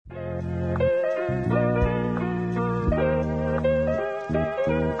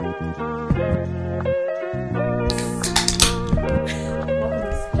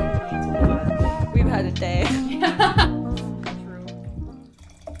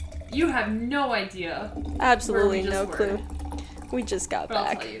You have no idea. Absolutely no clue. We just got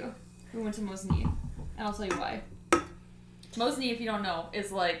back. I'll tell you. We went to Mosney, and I'll tell you why. Mosney, if you don't know,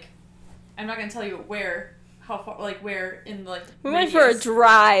 is like, I'm not gonna tell you where, how far, like where in like. We went for a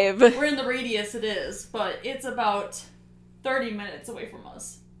drive. We're in the radius it is, but it's about 30 minutes away from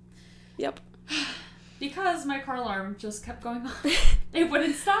us. Yep. Because my car alarm just kept going off. It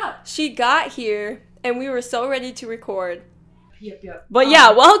wouldn't stop. She got here, and we were so ready to record. Yep. But yeah,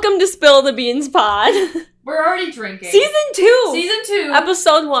 welcome to Spill the Beans Pod. We're already drinking. Season 2. Season 2.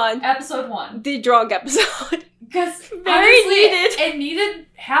 Episode 1. Episode 1. The drunk episode. Because very needed. It needed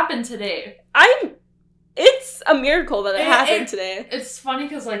happen today. It's a miracle that it happened today. It's funny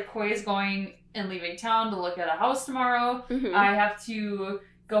because like Koi's going and leaving town to look at a house tomorrow. Mm-hmm. I have to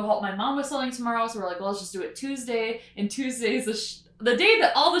go help my mom with something tomorrow, so we're like, well, let's just do it Tuesday. And Tuesday is the day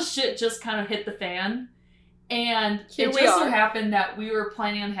that all the shit just kind of hit the fan. And it just so happened that we were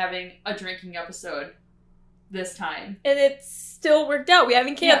planning on having a drinking episode this time. And it still worked out. We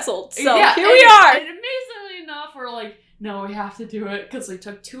haven't canceled. Yeah. So yeah. here we are. And amazingly enough, we're like, no, we have to do it because we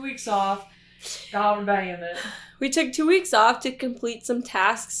took 2 weeks off. God, we're banging it. We took 2 weeks off to complete some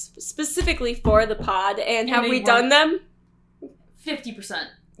tasks specifically for the pod. And have we done them? 50%.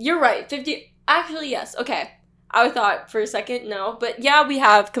 You're right. 50. Actually, yes. Okay. I thought for a second, no. But yeah, we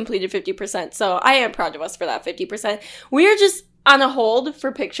have completed 50%. So I am proud of us for that 50%. We are just on a hold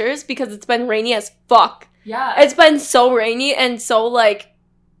for pictures because it's been rainy as fuck. Yeah. It's been so rainy and so, like,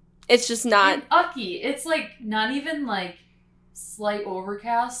 it's just not. And ucky. It's, like, not even, like, slight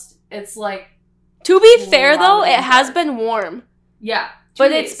overcast. It's, like. To be fair, though, it has been warm. Yeah.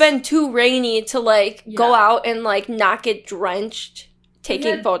 But it's been too rainy to, like, go out and, like, not get drenched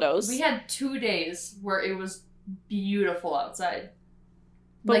taking photos. We had 2 days where it was beautiful outside.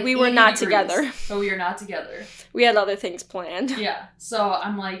 But like we were not degrees, together. But we were not together. We had other things planned. Yeah. So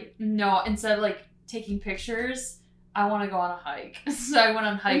I'm like, no, instead of like taking pictures, I want to go on a hike. So I went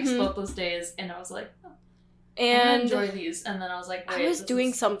on hikes both those days and I was like, oh, and I'm gonna enjoy these. And then I was like, wait, I was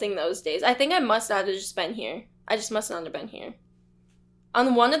doing something those days. I think I must not have just been here. I just must not have been here.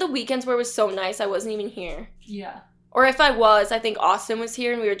 On one of the weekends where it was so nice, I wasn't even here. Yeah. Or if I was, I think Austin was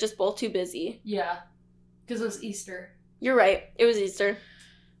here and we were just both too busy. Yeah. Because it was Easter. You're right. It was Easter.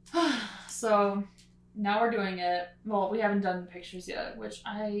 So, now we're doing it. Well, we haven't done pictures yet, which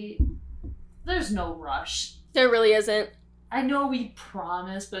there's no rush. There really isn't. I know we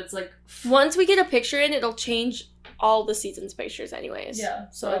promised, but it's like. Once we get a picture in, it'll change all the season's pictures anyways. Yeah.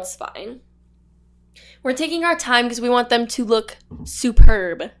 So it's fine. We're taking our time because we want them to look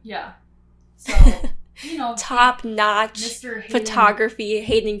superb. Yeah. So, you know. Top-notch Mr. photography,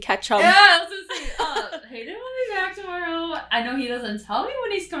 Hayden Ketchum. Yeah, I was going to say, Hayden will be back tomorrow. I know he doesn't tell me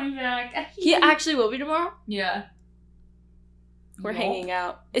when he's coming back. He actually will be tomorrow? Yeah. We're hanging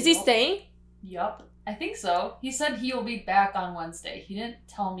out. Is he staying? Yup. I think so. He said he will be back on Wednesday. He didn't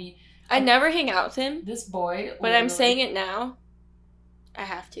tell me. I never hang out with him. This boy. But I'm saying it now. I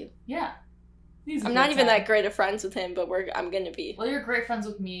have to. Yeah. I'm not even that great of friends with him, but I'm gonna be. Well, you're great friends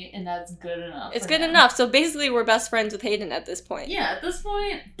with me, and that's good enough. It's good enough. So basically, we're best friends with Hayden at this point. Yeah, at this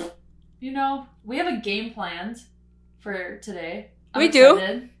point, you know, we have a game planned for today. I'm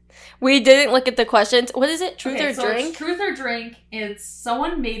excited. We didn't look at the questions. What is it? Truth or drink? It's truth or drink. It's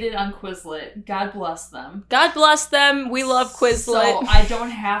someone made it on Quizlet. God bless them. God bless them. We love Quizlet. So I don't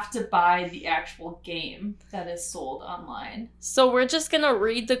have to buy the actual game that is sold online. So we're just going to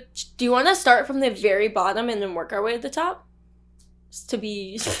read the... Do you want to start from the very bottom and then work our way to the top? Just to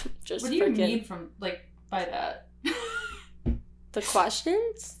be just What do you mean from, like, by that? The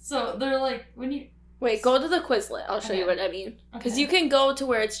questions? So they're like, when you... Wait, go to the Quizlet. I'll show you what I mean. Because you can go to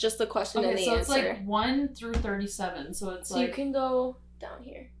where it's just the question and the answer. So it's like 1 through 37. So it's like... you can go down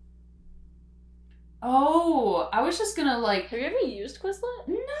here. Oh, I was just gonna like... Have you ever used Quizlet?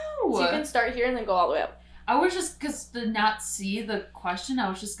 No! So you can start here and then go all the way up. I was just, because to not see the question, I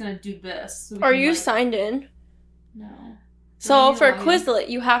was just gonna do this. So Are you signed in? No. So for Quizlet,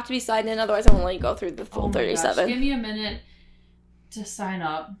 you have to be signed in, otherwise I won't let you go through the full 37. Gosh. Give me a minute to sign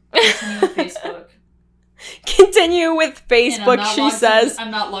up. Continue with Facebook. Continue with Facebook, she says.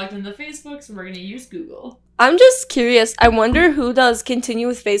 I'm not logged into Facebook, so we're going to use Google. I'm just curious. I wonder who does continue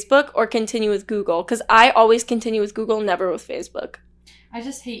with Facebook or continue with Google, because I always continue with Google, never with Facebook. I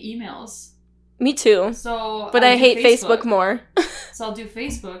just hate emails. Me too. But I hate Facebook more. So I'll do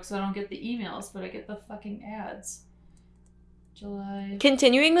Facebook so I don't get the emails, but I get the fucking ads. July.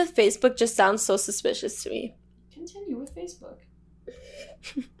 Continuing with Facebook just sounds so suspicious to me. Continue with Facebook.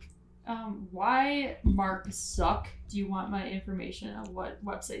 Why, Mark Zuck, do you want my information on what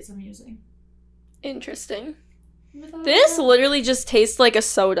websites I'm using? Interesting. This literally just tastes like a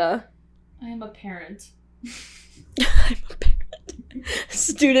soda. I am a parent. I'm a parent.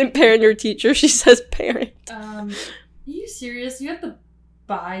 Student, parent, or teacher. She says parent. Are you serious? You have to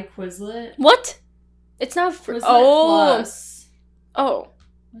buy Quizlet? What? It's not free. Quizlet Plus. Oh.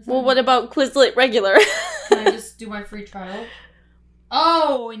 Well, what about Quizlet regular? Can I just do my free trial?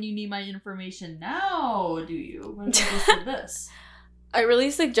 Oh, and you need my information now, do you? What if I just did this? I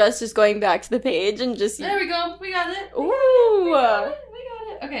really suggest just going back to the page and just... There we go. We got it. Ooh. We got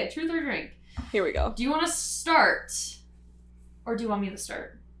it. Okay, truth or drink? Here we go. Do you want to start? Or do you want me to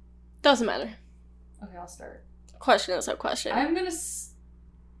start? Doesn't matter. Okay, I'll start. Question is a question. I'm gonna...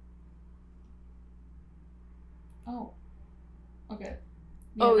 Oh. Okay.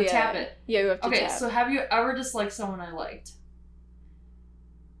 Tap it. Yeah, you have to tap. Okay, so have you ever disliked someone I liked?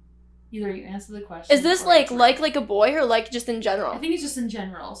 Either you answer the question. Is this like a boy or like just in general? I think it's just in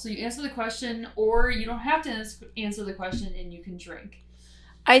general. So you answer the question, or you don't have to answer the question and you can drink.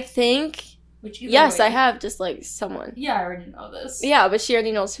 I think... Yes, I have disliked someone. Yeah, I already know this. Yeah, but she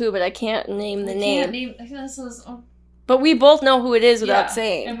already knows who, but I can't name the name. Oh. But we both know who it is without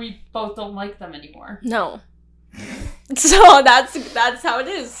saying. And we both don't like them anymore. No. So that's how it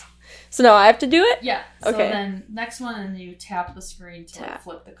is. So now I have to do it? Yeah. So okay. Then next one, and you tap the screen to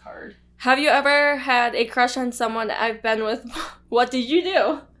flip the card. Have you ever had a crush on someone I've been with? What did you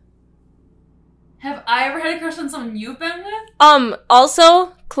do? Have I ever had a crush on someone you've been with?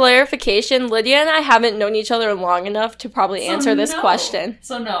 Also, clarification, Lydia and I haven't known each other long enough to probably answer this question.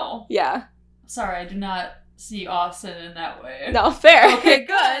 So no. Yeah. Sorry, I do not see Austin in that way. No, fair. Okay, good.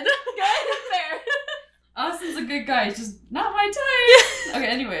 Good, fair. Austin's a good guy, just not my type. Okay,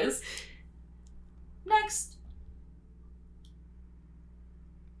 anyways. Next.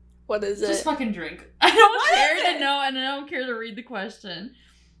 What is it? Just fucking drink. I don't care to know, and I don't care to read the question.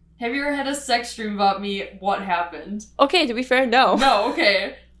 Have you ever had a sex dream about me? What happened? Okay, to be fair, no. No,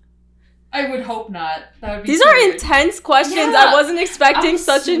 okay. I would hope not. That would be These are intense questions. Yeah. I wasn't expecting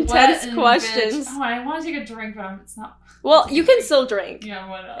such intense questions. Oh, I want to take a drink, but it's not... Well, you can still drink. Yeah,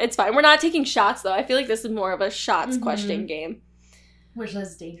 why not? It's fine. We're not taking shots, though. I feel like this is more of a shots question game. Which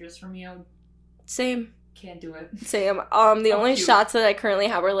is dangerous for me. Same. Can't do it. Same. The only shots that I currently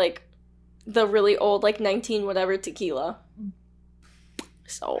have are, like, the really old, like, 19 whatever tequila.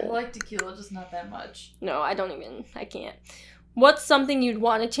 So. I like tequila, just not that much. No, I can't. What's something you'd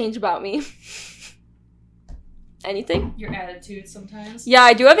want to change about me? Anything? Your attitude sometimes. Yeah,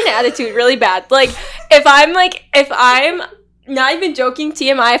 I do have an attitude really bad. Like, if I'm not even joking,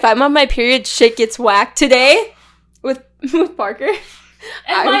 TMI, if I'm on my period, shit gets whacked. Today, with Parker.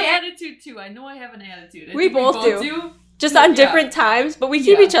 And my attitude too. I know I have an attitude. We both do. Just on different times, but we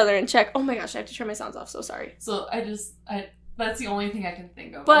keep each other in check. Oh my gosh, I have to turn my sounds off, so sorry. So that's the only thing I can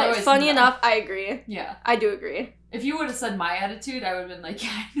think of. But otherwise, funny enough, I agree. Yeah. I do agree. If you would have said my attitude, I would have been like, yeah,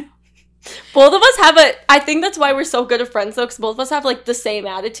 I know. Both of us I think that's why we're so good at friends, though, because both of us have, like, the same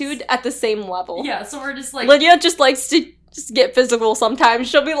attitude at the same level. Yeah, so we're just like... Lydia just likes to just get physical sometimes.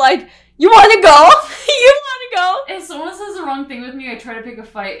 She'll be like, you want to go? You want to go? If someone says the wrong thing with me, I try to pick a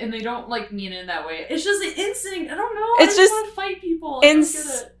fight, and they don't, like, mean it in that way. It's just an instinct. I don't know. It's just want to fight people.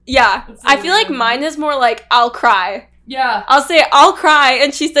 Yeah. I feel like mine is more like, I'll cry. Yeah. I'll say, I'll cry,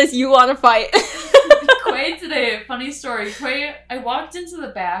 and she says, you want to fight. Quay today, funny story. Quay, I walked into the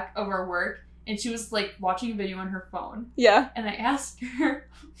back of our work, and she was, like, watching a video on her phone. Yeah. And I asked her,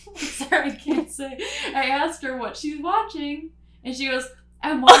 sorry, I can't say. I asked her what she's watching, and she goes,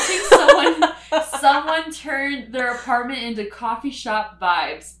 I'm watching someone turn their apartment into coffee shop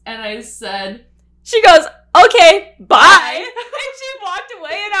vibes. And I said... She goes, okay, bye. And she walked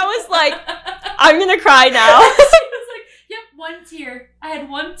away, and I was like, I'm gonna cry now. She was like, yep, one tear. I had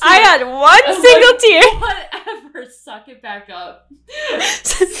one tear. I had one single tear. Whatever, suck it back up.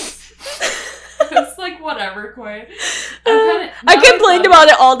 It's like, whatever, Quay. I complained about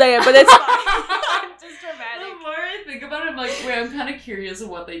it all day, but it's fine. I'm just dramatic. The more I think about it, I'm like, wait, I'm kind of curious of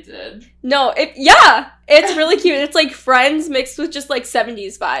what they did. No, it's really cute. It's like Friends mixed with just like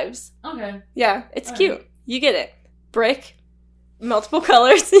 70s vibes. Okay. Yeah, it's cute. Right. You get it. Brick, multiple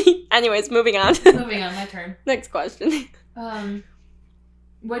colors. Anyways, moving on. Moving on, my turn. Next question.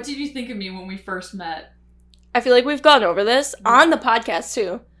 What did you think of me when we first met? I feel like we've gone over this on the podcast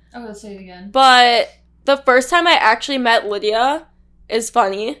too. Oh, let's say it again. But the first time I actually met Lydia is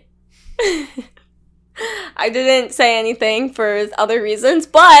funny. I didn't say anything for other reasons,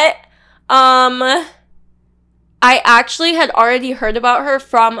 but I actually had already heard about her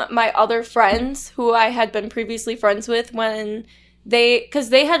from my other friends who I had been previously friends with because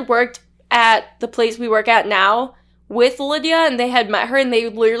they had worked at the place we work at now with Lydia, and they had met her, and they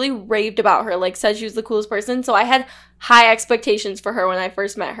literally raved about her, like, said she was the coolest person. So I had high expectations for her when I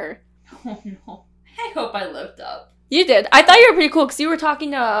first met her. Oh, no. I hope I lived up. You did. I thought you were pretty cool, because you were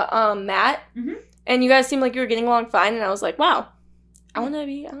talking to Matt, Mm-hmm. and you guys seemed like you were getting along fine, and I was like, wow, I want to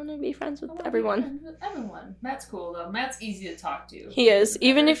be friends with everyone. Everyone. Matt's cool, though. Matt's easy to talk to. He is.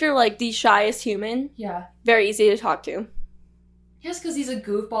 Even if you're, like, the shyest human. Yeah. Very easy to talk to. Just because he's a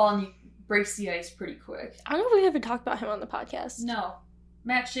goofball and he breaks the ice pretty quick. I don't know if we ever talked about him on the podcast. No.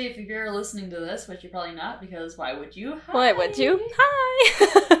 Matt Schaaf, if you're listening to this, which you're probably not, because why would you? Hi. Why would you?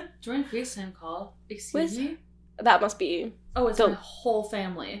 Hi! Join FaceTime call. Excuse me? That must be... Oh, it's my whole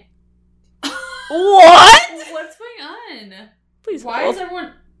family. What? What's going on? Please Why hold. is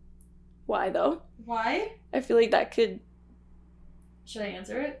everyone... Why, though? Why? I feel like that could... Should I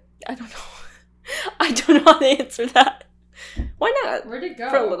answer it? I don't know. I don't know how to answer that. Why not? Where'd it go?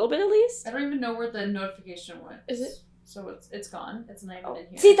 For a little bit, at least? I don't even know where the notification went. Is it? So it's gone. It's not even in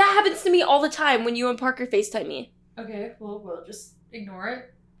here. See, that happens to me all the time when you and Parker FaceTime me. Okay, well, we'll just ignore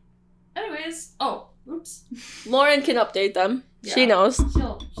it. Anyways, oh, oops. Lauren can update them. Yeah. She knows.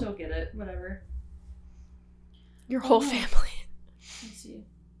 She'll get it. Whatever. Your whole family. Let's see.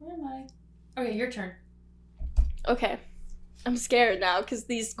 Where am I? Okay, your turn. Okay. I'm scared now because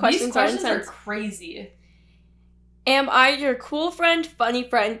these questions are intense. crazy. Am I your cool friend, funny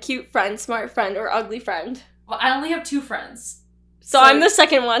friend, cute friend, smart friend, or ugly friend? Well, I only have 2 friends. So I'm the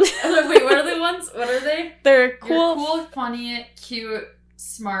second one. Wait, what are the ones? What are they? They're cool. You're cool, funny, cute,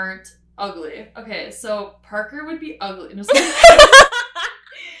 smart, ugly. Okay, so Parker would be ugly.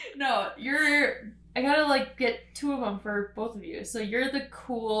 No, I gotta, like, get 2 of them for both of you. So you're the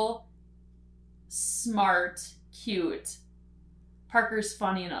cool, smart, cute. Parker's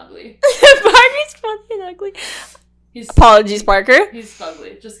funny and ugly. Parker's funny and ugly. Apologies, Parker. He's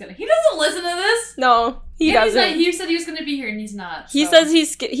ugly. Just kidding. He doesn't listen to this. No, he doesn't. He said he was gonna be here, and he's not. He says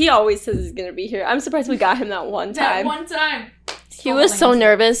he always says he's gonna be here. I'm surprised we got him that one time. That one time. He was so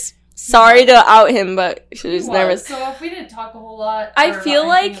nervous. Sorry to out him, but he was nervous. So if we didn't talk a whole lot, I feel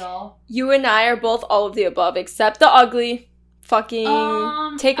like you and I are both all of the above, except the ugly.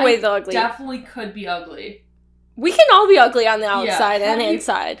 Fucking take away the ugly. Definitely could be ugly. We can all be ugly on the outside and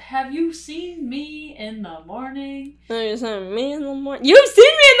inside. Have you seen me in the morning? You've seen me in the morning. You've seen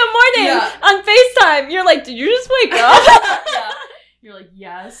me in the morning on FaceTime. You're like, did you just wake up? Yeah. You're like,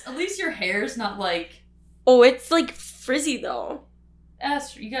 yes. At least your hair's not like... Oh, it's like frizzy though.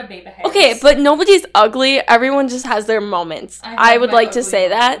 That's true. You got baby hair. Okay, but nobody's ugly. Everyone just has their moments. I would like to say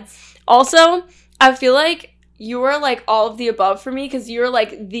that. Also, I feel like you are like all of the above for me because you're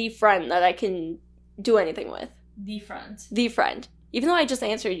like the friend that I can do anything with. The friend. The friend. Even though I just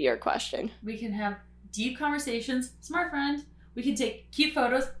answered your question. We can have deep conversations, smart friend. We can take cute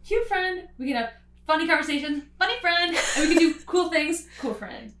photos, cute friend. We can have funny conversations, funny friend. And we can do cool things, cool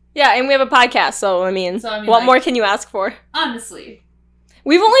friend. Yeah, and we have a podcast, so I mean what more can you ask for? Honestly.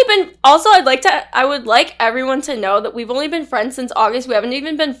 We've only been, also I would like everyone to know that we've only been friends since August. We haven't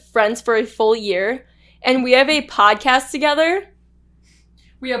even been friends for a full year. And we have a podcast together.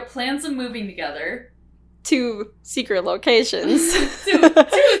 We have plans of moving together. To secret locations. two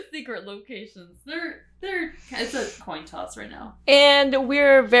secret locations. It's a coin toss right now. And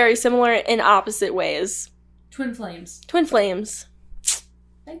we're very similar in opposite ways. Twin flames. Twin flames.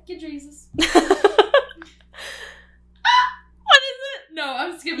 Thank you, Jesus. What is it? No,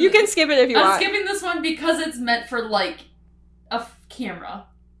 I'm skipping You can skip it if you want. I'm skipping this one because it's meant for, like, a camera.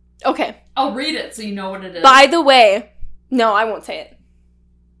 Okay. I'll read it so you know what it is. By the way, no, I won't say it.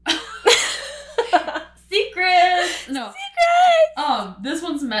 Secrets! No. Secrets! This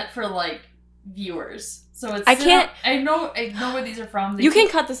one's meant for, like, viewers. So it's... I know where these are from. You can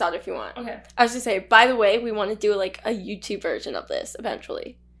cut this out if you want. Okay. I was gonna say, by the way, we want to do, like, a YouTube version of this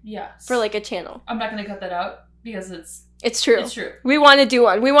eventually. Yes. For, like, a channel. I'm not gonna cut that out because It's true. It's true. We want to do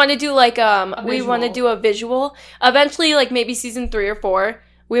one. We want to do, like, we want to do a visual. Eventually, like, maybe season 3 or 4,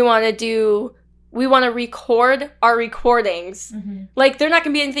 we want to record our recordings. Mm-hmm. Like, they're not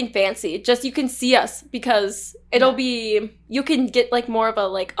going to be anything fancy. Just you can see us because it'll be... You can get, like, more of a,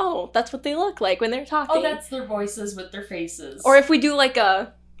 like, oh, that's what they look like when they're talking. Oh, that's their voices with their faces. Or if we do, like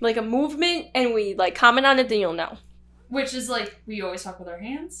a movement and we, like, comment on it, then you'll know. Which is, like, we always talk with our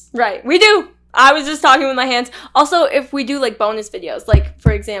hands. Right. We do! I was just talking with my hands. Also, if we do, like, bonus videos, like,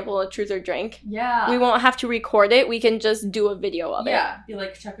 for example, a truth or drink. Yeah. We won't have to record it. We can just do a video of it. Yeah. Be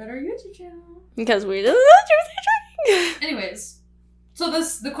like, check out our YouTube channel. Because we did a truth or drink. Anyways. So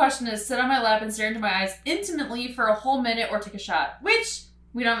the question is, sit on my lap and stare into my eyes intimately for a whole minute or take a shot. Which,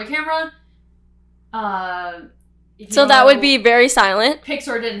 we don't have a camera. So that would be very silent.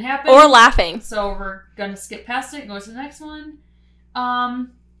 Pixar didn't happen. Or laughing. So we're gonna skip past it and go to the next one. No!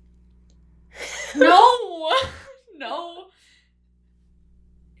 No.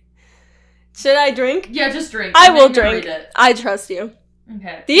 Should I drink? Yeah, just drink. I will drink. I trust you.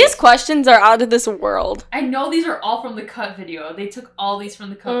 Okay. These questions are out of this world. I know these are all from the Cut video. They took all these from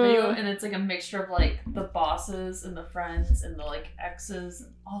the Cut video, and it's like a mixture of like the bosses and the friends and the like exes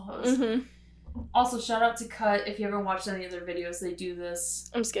and all those. Mm-hmm. Also, shout out to Cut. If you haven't watched any of their videos, they do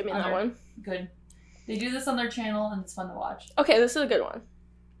this. I'm skipping that one. Good. They do this on their channel, and it's fun to watch. Okay, this is a good one.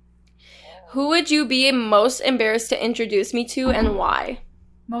 Who would you be most embarrassed to introduce me to, and why?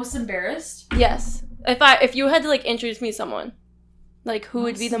 Most embarrassed? Yes. If you had to like introduce me to someone, like who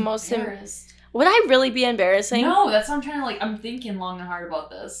would be the most embarrassed? Would I really be embarrassing? No, that's what I'm trying to like. I'm thinking long and hard about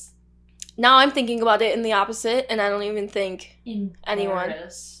this. Now I'm thinking about it in the opposite, and I don't even think anyone.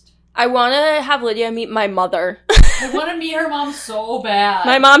 I want to have Lydia meet my mother. I want to meet her mom so bad.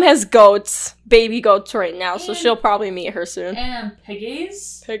 My mom has goats, baby goats right now, so she'll probably meet her soon. And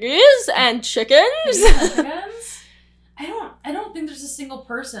piggies. Piggies and chickens. Chickens. I don't think there's a single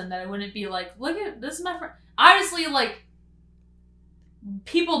person that I wouldn't be like, look at, this is my friend. Honestly, like,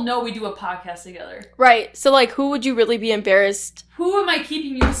 people know we do a podcast together. Right. So, like, who would you really be embarrassed? Who am I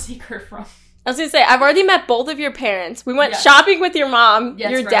keeping you a secret from? I was gonna say, I've already met both of your parents. We went shopping with your mom. Yes,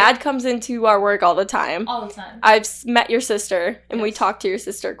 your dad comes into our work all the time. All the time. I've met your sister, and we talk to your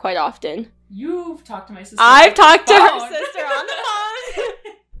sister quite often. You've talked to my sister. I've talked to her sister on the phone.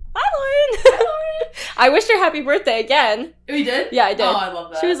 Hi, Lauren. I wished her happy birthday again. We did? Yeah, I did. Oh, I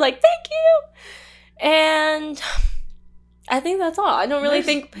love that. She was like, thank you. And I think that's all. I don't really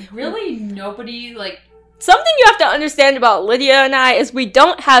think... Really nobody, like... Something you have to understand about Lydia and I is we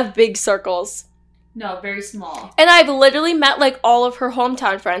don't have big circles. No, very small. And I've literally met, like, all of her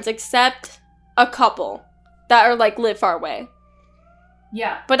hometown friends, except a couple that are, like, live far away.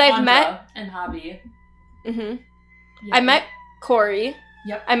 Yeah. But I've met... And Hobby. Mm-hmm. Yeah. I met Corey.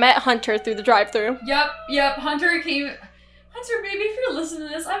 Yep. I met Hunter through the drive-thru. Yep. Hunter came... Hunter, baby, if you're listening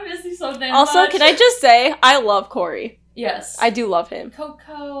to this, I miss you so damn also, much. Can I just say, I love Corey. Yes. I do love him.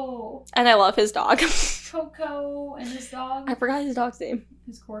 Coco. And I love his dog. Coco and his dog. I forgot his dog's name.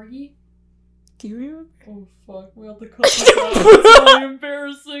 His corgi. Do you remember? Oh, fuck. We have to cut this out. It's so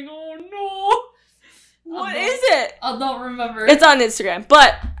embarrassing. Oh, no. What is it? I don't remember. It's on Instagram,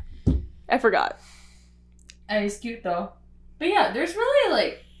 but I forgot. And he's cute, though. But yeah, there's really,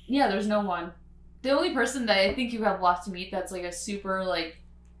 like... Yeah, there's no one. The only person that I think you have left to meet that's, like, a super, like...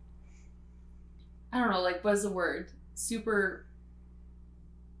 I don't know, like, what's the word? Super...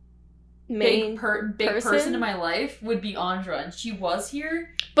 big person in my life would be Andra, and she was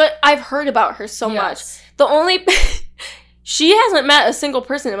here. But I've heard about her so much. The only... She hasn't met a single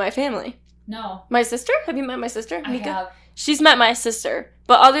person in my family. No. My sister? Have you met my sister? I have. She's met my sister.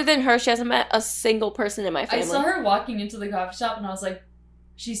 But other than her, she hasn't met a single person in my family. I saw her walking into the coffee shop, and I was like,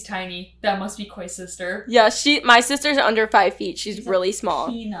 she's tiny. That must be Koi's sister. Yeah, my sister's under 5 feet. She's really small.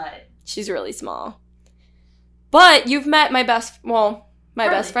 Peanut. She's really small. But you've met my best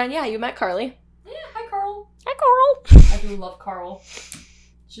friend. Yeah, you met Carly. Yeah, hi, Carl. Hi, Carl. I do love Carl.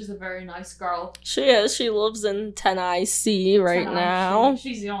 She's a very nice girl. She is. She lives in Tennessee right now.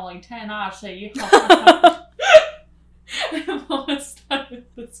 She's the only 10 I see. I'm almost done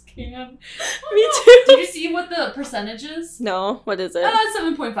with this can. Me too. Did you see what the percentage is? No. What is it?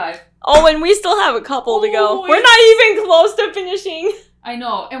 7.5. Oh, and we still have a couple to go. We're not even close to finishing. I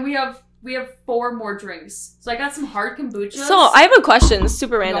know. And we have 4 more drinks. So I got some hard kombucha. So I have a question.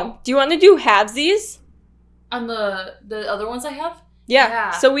 Super random. No. Do you want to do halvesies? On the other ones I have?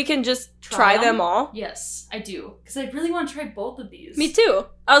 Yeah. So we can just try them all? Yes, I do. Because I really want to try both of these. Me too.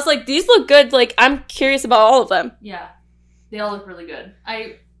 I was like, these look good. Like, I'm curious about all of them. Yeah. They all look really good.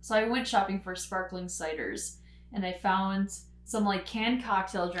 So I went shopping for sparkling ciders. And I found some, like, canned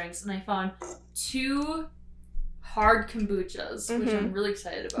cocktail drinks. And I found 2 hard kombuchas, which I'm really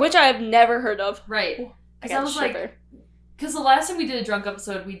excited about. Which I have never heard of. Right. Because I was like... Because the last time we did a drunk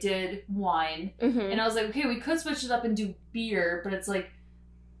episode, we did wine. Mm-hmm. And I was like, okay, we could switch it up and do beer, but it's like...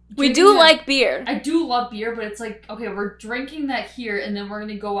 We do like beer. I do love beer, but it's like, okay, we're drinking that here, and then we're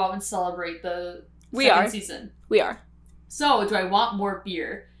going to go out and celebrate the second season. We are. So, do I want more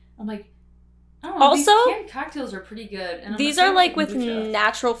beer? I'm like, I don't know. Also, these canned cocktails are pretty good. And these are like with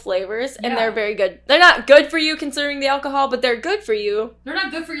natural flavors, and they're very good. They're not good for you considering the alcohol, but they're good for you. They're not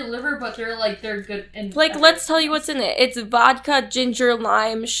good for your liver, but they're good. Let's tell you what's in it. It's vodka, ginger,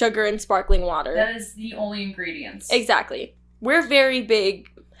 lime, sugar, and sparkling water. That is the only ingredients. Exactly. We're very big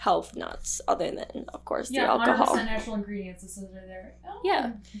health nuts other than, of course, the alcohol. 100% natural ingredients is there. Oh.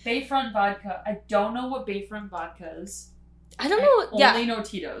 Yeah. Bayfront vodka. I don't know what Bayfront vodka is. I don't know. I only know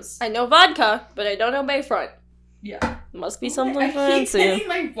Tito's. I know vodka, but I don't know Bayfront. Yeah. Must be something fancy. I keep hitting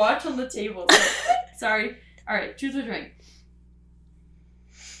my watch on the table. So, sorry. All right, truth or drink.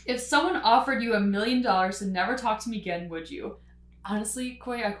 If someone offered you $1 million to never talk to me again, would you? Honestly,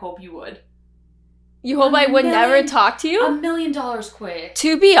 Quay, I hope you would. You hope I would never talk to you? $1 million, Quay.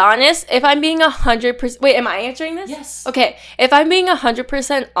 To be honest, if I'm being 100%... Wait, am I answering this? Yes. Okay, if I'm being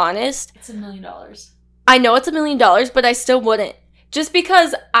 100% honest... It's $1 million. I know it's $1 million, but I still wouldn't. Just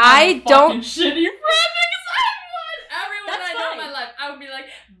because I don't... I'm shitty friend because I would. Everyone I know in my life, I would be like,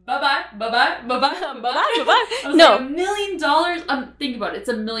 bye-bye, bye-bye, bye-bye, bye-bye, bye-bye. No. Like, $1 million? Think about it. It's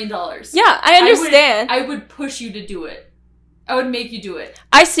 $1 million. Yeah, I understand. I would push you to do it. I would make you do it.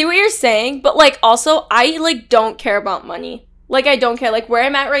 I see what you're saying, but, like, also, I, like, don't care about money. Like, I don't care. Like, where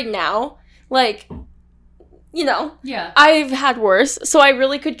I'm at right now, like, you know. Yeah. I've had worse, so I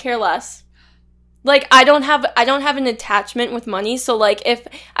really could care less. Like, I don't have an attachment with money, so, like, if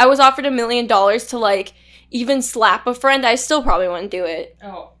I was offered $1 million to, like, even slap a friend, I still probably wouldn't do it.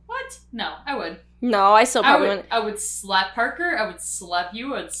 Oh, what? No, I would. No, I still probably wouldn't. I would slap Parker. I would slap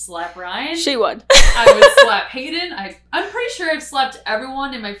you. I would slap Ryan. She would. I would slap Hayden. I'm pretty sure I've slapped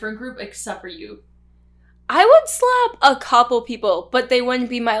everyone in my friend group except for you. I would slap a couple people, but they wouldn't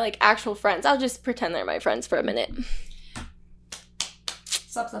be my, like, actual friends. I'll just pretend they're my friends for a minute.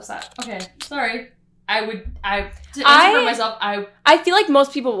 Slap. Okay, sorry. To answer for myself, I feel like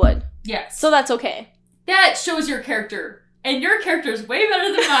most people would. Yes. So that's okay. That shows your character. And your character is way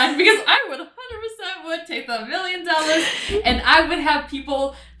better than mine because I would 100% would take the $1 million and I would have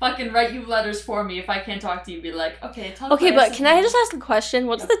people fucking write you letters for me if I can't talk to you. Be like, okay, talk. Okay, but can I just ask a question?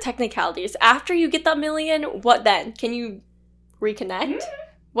 What's the technicalities? After you get that $1 million, what then? Can you reconnect? Mm-hmm.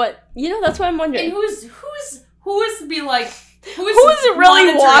 What? You know, that's what I'm wondering. And who's be like, who's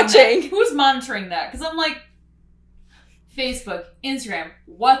really watching? Who's monitoring that? Because I'm like, Facebook, Instagram,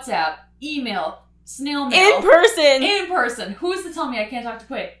 WhatsApp, email, snail mail. In person. Who's to tell me I can't talk to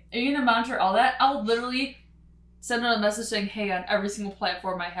Quay? Are you going to monitor all that? I'll literally send out a message saying, hey, on every single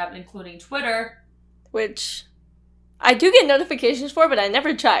platform I have, including Twitter. Which I do get notifications for, but I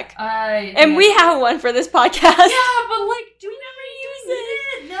never check. And we have one for this podcast. Yeah, but like, do we never use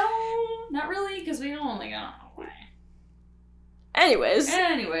it? No, not really, because we don't like, oh, Anyways,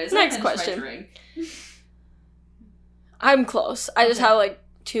 next question. I'm close. I just have like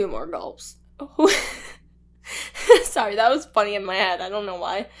 2 more gulps. Sorry, that was funny in my head. I don't know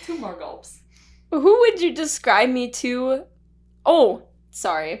why. 2 more gulps. Who would you describe me to? Oh,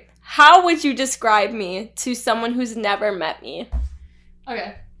 sorry. How would you describe me to someone who's never met me?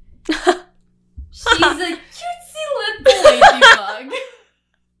 Okay. She's a cutesy little ladybug.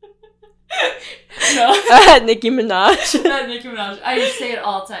 No. Nicki Minaj. Not Nicki Minaj. I just say it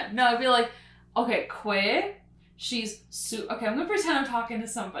all the time. No, I'd be like, okay, Quay, she's okay, I'm gonna pretend I'm talking to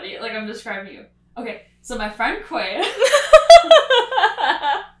somebody, like I'm describing you. Okay, so my friend Quay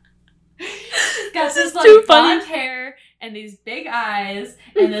got this like blonde hair and these big eyes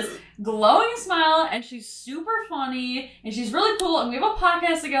and this glowing smile, and she's super funny and she's really cool, and we have a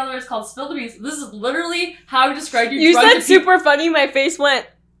podcast together. It's called Spill the Beans. This is literally how I described you. You said super funny. My face went.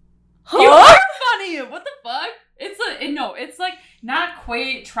 Huh? You are funny. What the fuck? It's like not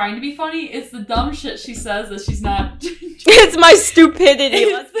Quay trying to be funny. It's the dumb shit she says that she's not. It's my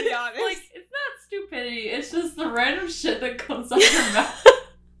stupidity. Let's be honest. Like, it's not stupidity. It's just the random shit that comes out your mouth.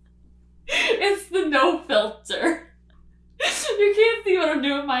 It's the no filter. You can't see what I'm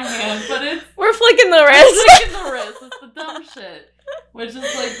doing with my hand, but we're flicking the wrist. It's the dumb shit, which is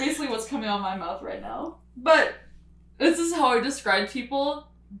like basically what's coming out of my mouth right now. But this is how I describe people.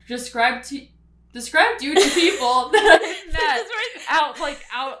 Described you to people that I met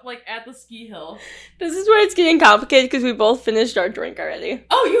out at the ski hill. This is where it's getting complicated because we both finished our drink already.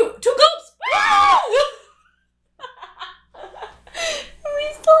 Oh, you 2 gulps!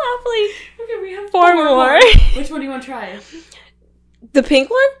 We still have we have 4 more. Which one do you want to try? The pink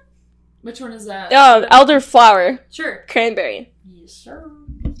one? Which one is that? Elderflower. Sure. Cranberry. Yes, sir.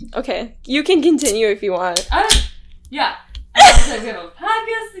 Okay, you can continue if you want. Yeah. We have a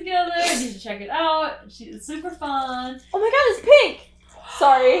podcast together. You should check it out. It's super fun. Oh my god, it's pink!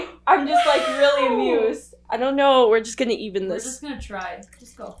 Sorry. I'm just like really amused. I don't know. We're just gonna even this. We're just gonna try.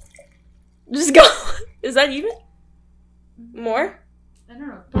 Just go. Just go. Is that even? More? I don't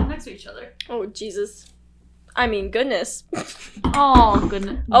know. Put them next to each other. Oh, Jesus. I mean, goodness. Oh,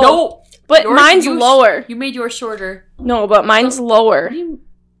 goodness. Oh, no! But mine's lower. You made yours shorter. No, but mine's lower.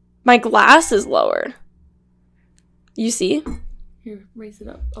 My glass is lower. You see? Here, raise it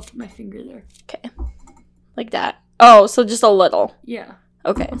up. I'll put my finger there. Okay. Like that. Oh, so just a little. Yeah.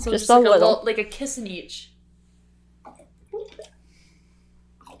 Okay, so just like a little. Like a kiss in each.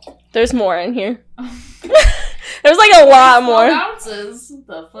 There's more in here. There's like a lot more. Ounces. What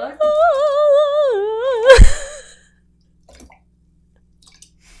the fuck?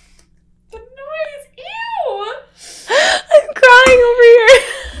 The noise. Ew. I'm crying over here.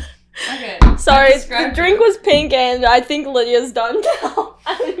 Okay. Sorry, the drink was pink and I think Lydia's done now.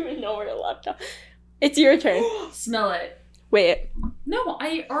 I don't even know where it left off. It's your turn. Smell it. Wait. No,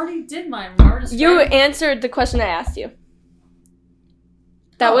 I already did mine. You answered the question I asked you.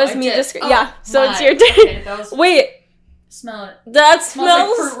 That was me just... yeah, so it's your turn. Okay, that was... Wait. Smell it. That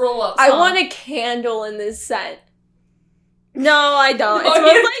smells... like fruit roll-ups. I want a candle in this scent. No, I don't. No, it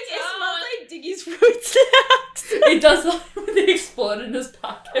smells like Diggy's fruit snacks. It does when they explode in his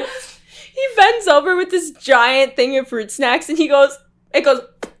pocket. He bends over with this giant thing of fruit snacks and he goes,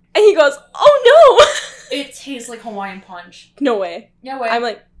 oh no! It tastes like Hawaiian Punch. No way. Yeah, way. I'm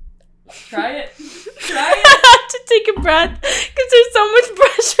like, try it. Try it. I have to take a breath because there's so much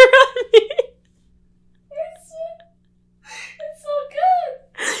pressure on me. It's so good.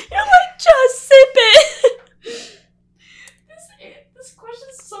 You're like, just sip it. This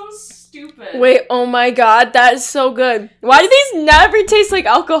question's so stupid. Wait, oh my god, that is so good. Why do these never taste like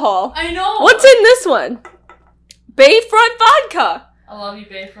alcohol? I know. What's in this one? Bayfront vodka. I love you,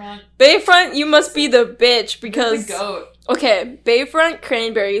 Bayfront. Bayfront, you must be the bitch because... You're the goat. Okay, Bayfront,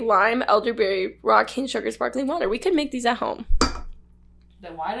 cranberry, lime, elderberry, raw cane sugar, sparkling water. We could make these at home.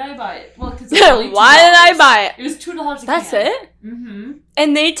 Then why did I buy it? Well, because why did I buy it? It was $2 a That's can. it? Mm-hmm.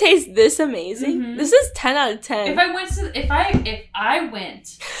 And they taste this amazing? Mm-hmm. This is 10 out of 10. If I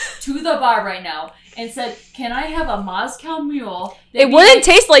went to the bar right now and said, "Can I have a Moscow Mule?" It wouldn't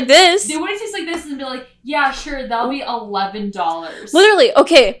taste like this. They wouldn't taste like this and be like, "Yeah, sure, that'll be $11." Literally,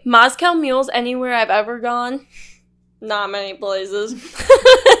 okay, Moscow Mules anywhere I've ever gone, not many places.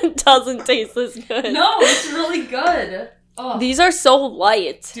 Doesn't taste this good. No, it's really good. Oh. These are so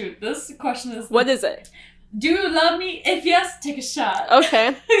light. Dude, this question is... What is it? Do you love me? If yes, take a shot.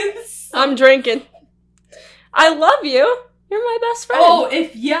 Okay. I'm drinking. I love you. You're my best friend. Oh,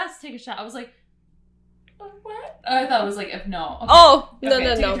 if yes, take a shot. I was like, what? I thought it was like, if no. Okay. Oh,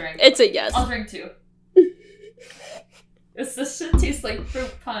 okay, no. It's a yes. I'll drink too. This shit tastes like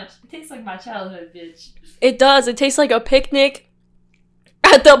fruit punch. It tastes like my childhood, bitch. It does. It tastes like a picnic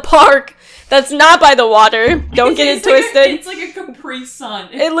at the park that's not by the water. Don't get it twisted. It's like a Capri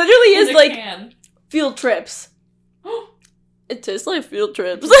Sun. It literally is like field trips. It tastes like field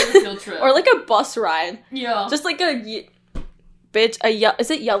trips. Like a field trip. Or like a bus ride. Yeah. Just like is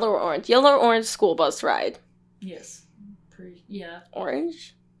it yellow or orange? Yellow or orange school bus ride. Yes. Yeah.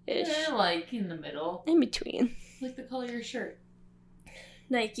 Orange-ish. Yeah, like in the middle. In between. Like the color of your shirt.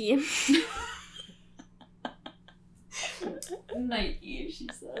 Nike. Nike, she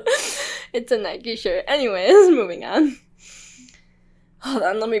said. It's a Nike shirt. Anyways, moving on. Hold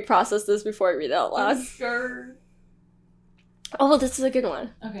on, let me process this before I read it out loud. Skirt. Oh, this is a good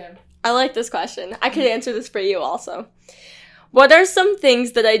one. Okay. I like this question. I could answer this for you also. What are some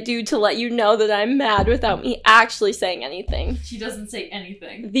things that I do to let you know that I'm mad without me actually saying anything? She doesn't say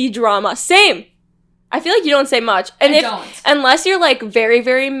anything. The drama. Same! I feel like you don't say much. And I don't. Unless you're, like, very,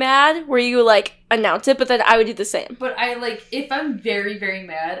 very mad, where you, like, announce it, but then I would do the same. But I, like, if I'm very, very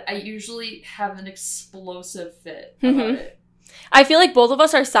mad, I usually have an explosive fit about it. I feel like both of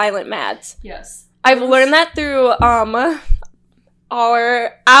us are silent mads. Yes. I've learned that through, our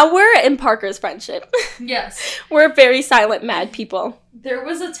and Parker's friendship. Yes. We're very silent mad people. There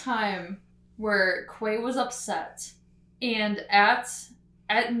was a time where Quay was upset, and at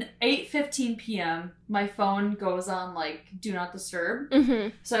 8:15 p.m., my phone goes on, like, Do Not Disturb.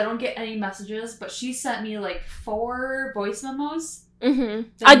 Mm-hmm. So I don't get any messages, but she sent me, like, 4 voice memos. Mm-hmm.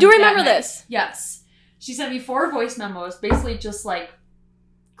 I do remember this. Yes. She sent me 4 voice memos, basically just, like,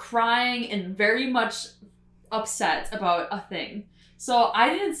 crying and very much upset about a thing. So I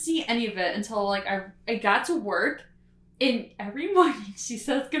didn't see any of it until, like, I got to work, and every morning she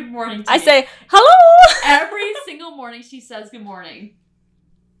says good morning to me. I say, hello! Every single morning she says good morning.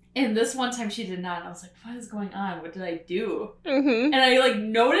 And this one time she did not. I was like, what is going on? What did I do? Mm-hmm. And I, like,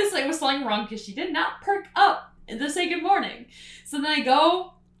 noticed I was something wrong because she did not perk up and to say good morning. So then I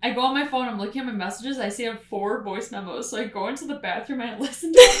go on my phone, I'm looking at my messages, I see I have 4 voice memos. So I go into the bathroom and I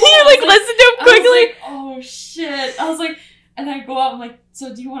listen to them. You, like, listen to them quickly? I was like, oh, shit. I was like, and I go out, I'm like,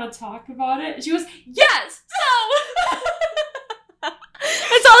 so do you want to talk about it? And she goes, yes! So!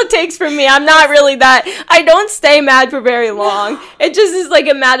 That's all all it takes from me. I'm not really that. I don't stay mad for very long. It just is like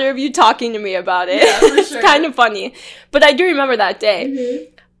a matter of you talking to me about it. Yeah, for sure. It's kind of funny. But I do remember that day.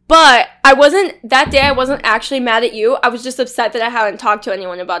 Mm-hmm. But I wasn't actually mad at you. I was just upset that I haven't talked to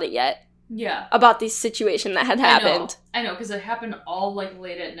anyone about it yet. Yeah. About this situation that had happened. I know, because it happened all, like,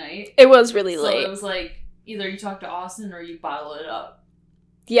 late at night. It was really late. So it was, like, either you talk to Austin or you bottle it up.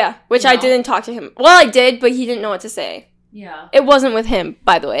 Yeah, which I didn't talk to him. Well, I did, but he didn't know what to say. Yeah. It wasn't with him,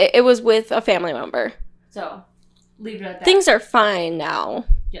 by the way. It was with a family member. So, leave it at that. Things are fine now.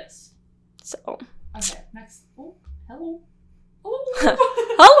 Yes. So. Okay, next. Oh, hello.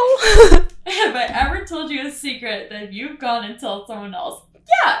 Hello. Have I ever told you a secret that you've gone and told someone else?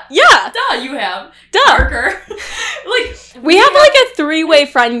 Yeah. Duh, you have. Duh. Parker. Like, we have like a 3-way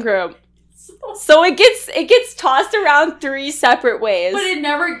friend group. So it gets tossed around 3 separate ways. But it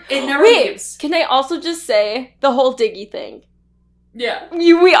never leaves. Can I also just say the whole Diggy thing? Yeah.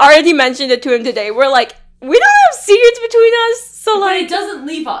 We already mentioned it to him today. We're like, we don't have secrets between us, so but like... it doesn't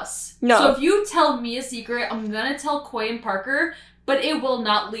leave us. No. So if you tell me a secret, I'm gonna tell Quay and Parker, but it will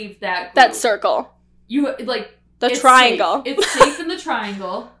not leave that group. That circle. You, like... The triangle. Safe. It's safe in the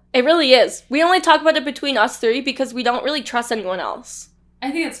triangle. It really is. We only talk about it between us 3 because we don't really trust anyone else.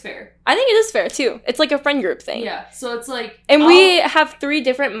 I think it's fair. I think it is fair, too. It's like a friend group thing. Yeah, so it's like... And we have 3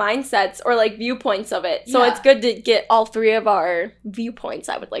 different mindsets or, like, viewpoints of it. So it's good to get all 3 of our viewpoints,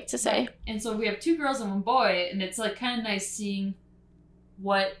 I would like to say. Right. And so we have 2 girls and 1 boy, and it's, like, kind of nice seeing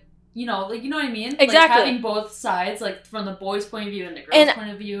what... You know, like, you know what I mean? Exactly. Like, having both sides, like, from the boy's point of view and the girl's point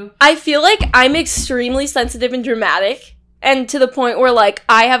of view. I feel like I'm extremely sensitive and dramatic. And to the point where, like,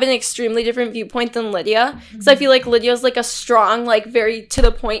 I have an extremely different viewpoint than Lydia. Because I feel like Lydia's, like, a strong, like, very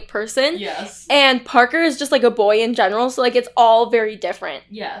to-the-point person. Yes. And Parker is just, like, a boy in general. So, like, it's all very different.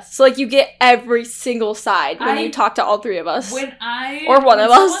 Yes. So, like, you get every single side when you talk to all 3 of us. Or one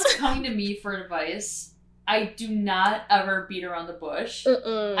of us. When someone's coming to me for advice... I do not ever beat around the bush.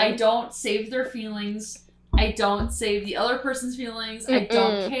 I don't save their feelings. I don't save the other person's feelings. I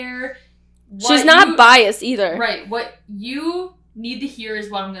don't care. She's not biased either. Right. What you need to hear is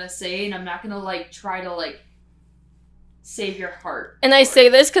what I'm going to say, and I'm not going to, like, try to, like, save your heart. And I say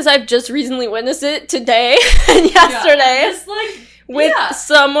this because I've just recently witnessed it today and yesterday. Yeah, just, like, with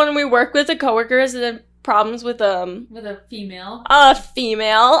someone we work with, a coworker, has problems with a female. A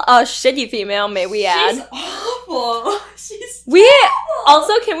shitty female, may we add. She's awful.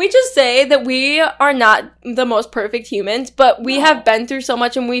 Also, can we just say that we are not the most perfect humans, but we have been through so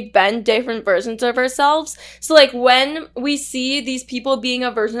much and we've been different versions of ourselves. So, like, when we see these people being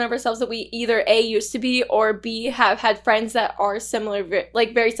a version of ourselves that we either A, used to be, or B, have had friends that are similar,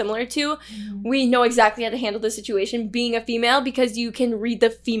 like, very similar to, we know exactly how to handle the situation being a female because you can read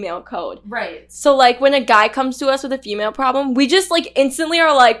the female code. Right. So, like, when a guy comes to us with a female problem, we just, like, instantly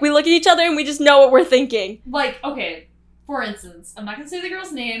are like, we look at each other and we just know what we're thinking. Like, okay, for instance, I'm not gonna say the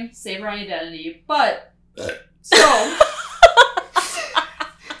girl's name, save her identity, but, so... Moving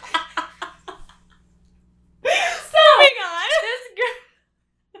on. This girl...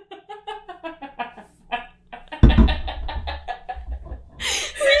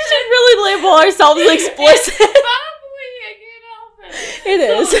 We should really label ourselves explicit. Probably, I can't help it. It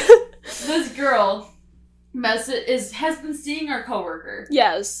is. This girl has been seeing our coworker.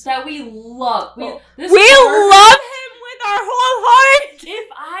 Yes. That we love. We love him with our whole heart. If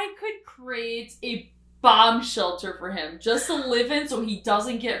I could create a bomb shelter for him just to live in so he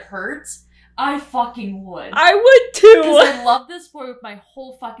doesn't get hurt, I fucking would. I would too. Because I love this boy with my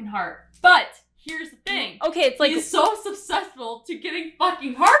whole fucking heart. But here's the thing. Okay, it's like... He's so susceptible to getting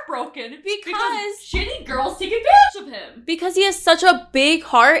fucking heartbroken because shitty girls take advantage of him. Because he has such a big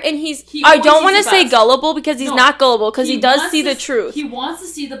heart and I don't want to say gullible because he's not gullible because he does see the truth. He wants to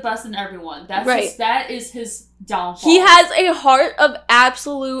see the best in everyone. That is his downfall. He has a heart of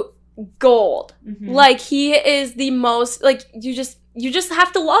absolute gold. Like, he is the most... Like, you just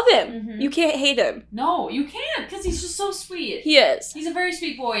have to love him. You can't hate him. No, you can't, because he's just so sweet. He is. He's a very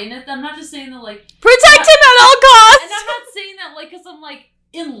sweet boy, and I'm not just saying that, like... Protect him at all costs! And I'm not saying that, like, because I'm, like,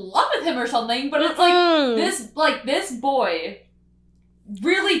 in love with him or something, but it's, like, this boy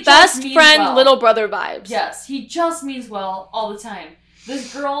really just best means friend, well. Little brother vibes. Yes, he just means well all the time.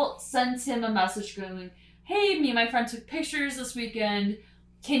 This girl sends him a message going, hey, me and my friend took pictures this weekend.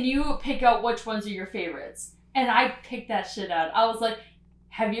 Can you pick out which ones are your favorites? And I picked that shit out. I was like,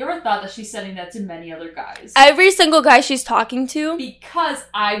 have you ever thought that she's sending that to many other guys? Every single guy she's talking to? Because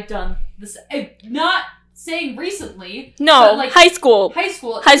I've done this. Not saying recently. No, but like high school. High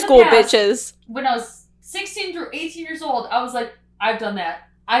school Bitches. When I was 16 through 18 years old, I was like, I've done that.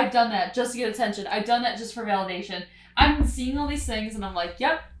 I've done that just to get attention. I've done that just for validation. I'm seeing all these things and I'm like,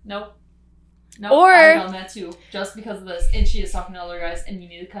 yep, nope. Or I've done that too, just because of this. And she is talking to other guys, and you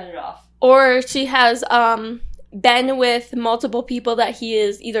need to cut it off. Or she has been with multiple people that he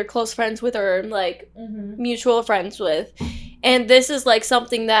is either close friends with or like mutual friends with. And this is like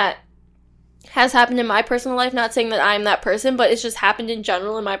something that has happened in my personal life. Not saying that I'm that person, but it's just happened in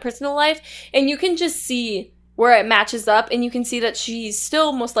general in my personal life. And you can just see where it matches up, and you can see that she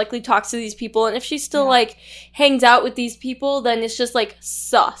still most likely talks to these people. And if she still like hangs out with these people, then it's just like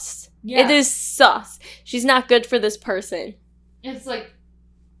sus. Yeah. It is sus. She's not good for this person. It's like,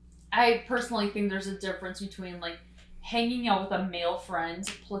 I personally think there's a difference between like hanging out with a male friend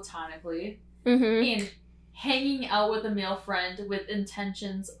platonically and hanging out with a male friend with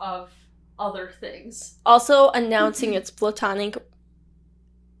intentions of other things. Also, announcing it's platonic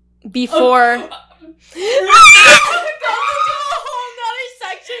before. Go to a whole nother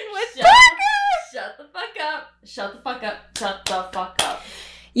section with Shut the fuck up. Shut the fuck up. Shut the fuck up.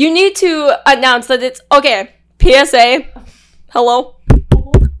 You need to announce that it's okay. PSA. Hello.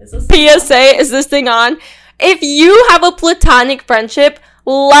 PSA. Is this thing on? If you have a platonic friendship,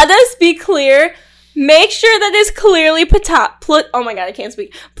 let us be clear. Make sure that it's clearly oh my god, I can't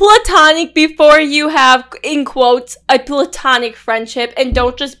speak. Platonic before you have, in quotes, a platonic friendship, and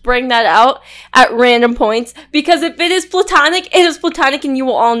don't just bring that out at random points. Because if it is platonic, it is platonic, and you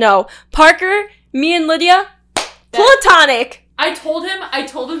will all know. Parker, me, and Lydia, platonic. I told him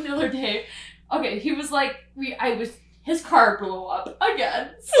the other day. Okay, he was like, his car blew up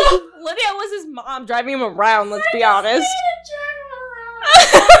again. So Lydia was his mom driving him around. Let's be honest.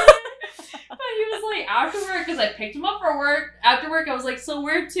 But he was like, after work, because I picked him up for work. After work, I was like, so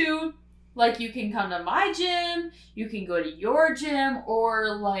where to? Like, you can come to my gym, you can go to your gym,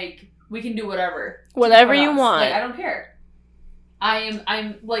 or like we can do whatever. Whatever you want. Like, I don't care.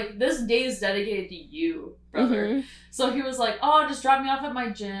 I'm like, this day is dedicated to you, brother. So he was like, oh, just drop me off at my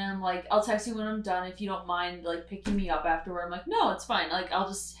gym. Like, I'll text you when I'm done if you don't mind, like, picking me up afterward. I'm like, no, it's fine. Like, I'll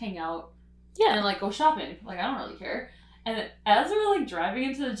just hang out and, like, go shopping. Like, I don't really care. And as we were, like, driving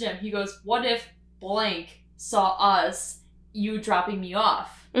into the gym, he goes, what if blank saw us, you dropping me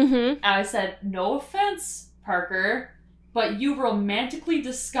off? And I said, no offense, Parker, but you romantically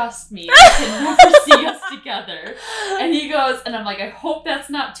disgust me. I can never see us together. And he goes, and I'm like, I hope that's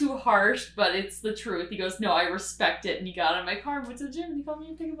not too harsh, but it's the truth. He goes, no, I respect it. And he got in my car and went to the gym and he called me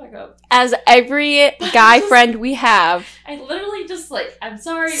and picked him back up. As every guy friend we have. I literally just like, I'm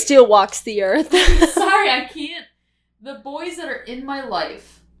sorry. Still walks the earth. I'm sorry, I can't. The boys that are in my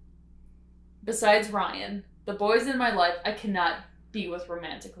life, besides Ryan, the boys in my life, I cannot be with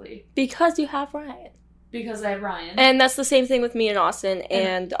romantically. Because you have Ryan. Because I have Ryan. And that's the same thing with me and Austin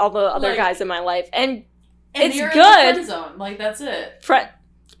and all the other like, guys in my life. And it's you're good. In the friend zone. Like, that's it.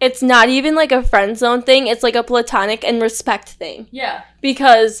 It's not even like a friend zone thing. It's like a platonic and respect thing. Yeah.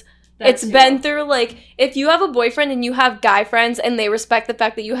 Because it's been through, like, if you have a boyfriend and you have guy friends and they respect the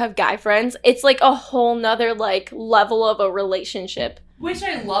fact that you have guy friends, it's like a whole nother, like, level of a relationship. Which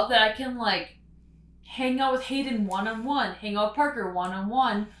I love that I can, like, hang out with Hayden one-on-one, hang out with Parker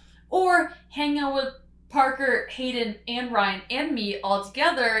one-on-one, or hang out with Parker, Hayden, and Ryan, and me all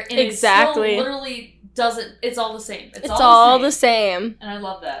together, and exactly. It still literally doesn't, it's all the same. It's all the same. And I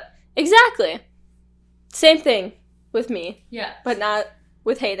love that. Exactly. Same thing with me. Yeah. But not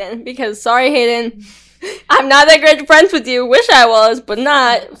with Hayden, because sorry, Hayden, I'm not that great friends with you. Wish I was, but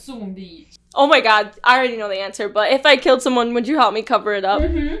not. Soon be. Oh my god, I already know the answer, but if I killed someone, would you help me cover it up?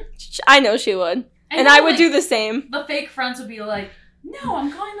 I know she would. And I would do the same. The fake friends would be like, no,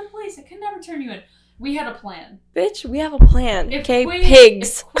 I'm calling the police. I could never turn you in. We had a plan. Bitch, we have a plan. Okay,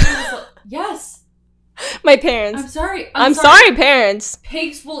 pigs. Yes. My parents. I'm sorry. I'm sorry, parents.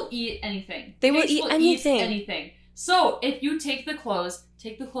 Pigs will eat anything. They will eat anything. So, if you take the clothes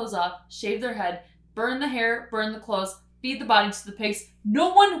off, shave their head, burn the hair, burn the clothes, feed the body to the pigs, no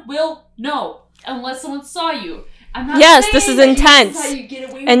one will know unless someone saw you. I'm not yes, this is intense. This is how you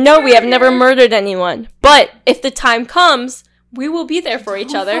get away and no, we have never murdered anyone. But if the time comes, we will be there for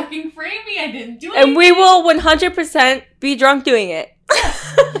each other. Don't fucking frame me. I didn't do anything. And we will 100% be drunk doing it.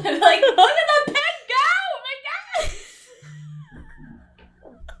 Yes. Like, look at the pig go! Oh my god!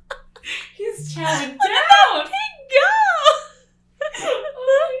 He's chowing down. Look at that pig go!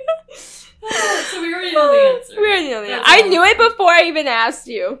 So we already know the answer. We already know the answer. I knew it before I even asked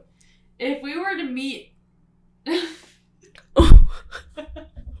you. If we were to meet...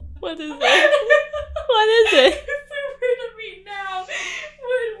 What is it? What is it? If we were to meet now,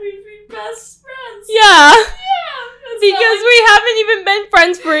 would we be best friends? Yeah. Yeah. Because we haven't even been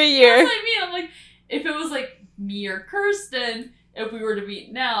friends for a year. That's what I mean. I'm like, if it was like me or Kirsten, if we were to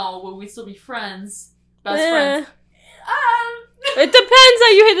meet now, would we still be friends? Best friends? It depends how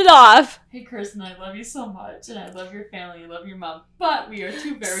you hit it off. Hey, Kristen, I love you so much, and I love your family, I love your mom, but we are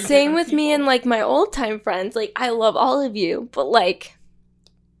two very Same with people. me and, like, my old-time friends. Like, I love all of you, but, like,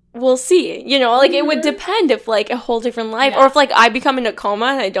 we'll see. You know, like, it would depend if, like, a whole different life, or if, like, I become in a coma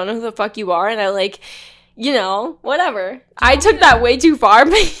and I don't know who the fuck you are, and I, like, you know, whatever. I took that way too far,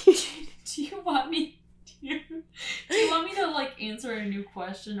 but... Do you want me to, like, answer a new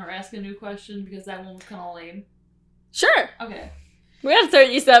question or ask a new question, because that one was kind of lame? Sure. Okay. We have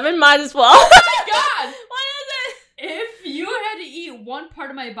 37, might as well. Oh my god! What is it? If you had to eat one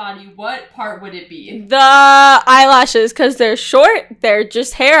part of my body, what part would it be? The eyelashes, because they're short, they're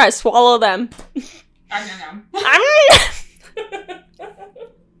just hair, I swallow them.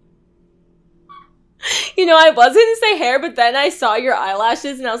 You know, I was gonna say hair, but then I saw your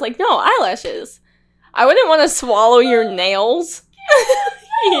eyelashes, and I was like, no, eyelashes. I wouldn't want to swallow your nails.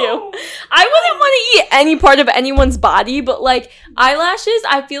 Ew. I wouldn't want to eat any part of anyone's body, but, like, eyelashes,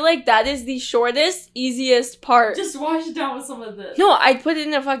 I feel like that is the shortest, easiest part. Just wash it down with some of this. No, I'd put it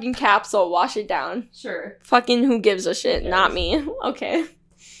in a fucking capsule, wash it down. Sure. Fucking who gives a shit? Not me. Okay.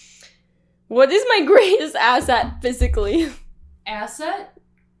 What is my greatest asset physically? Asset?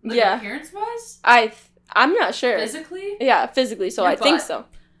 Like yeah. Appearance-wise? I'm not sure. Physically? Yeah, physically, so Your I think butt. so.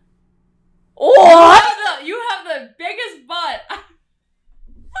 What? You have the biggest butt.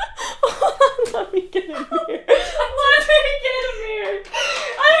 Let me get a mirror. Let me get a mirror.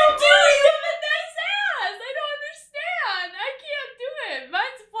 I'm doing You have a nice ass. I don't understand. I can't do it.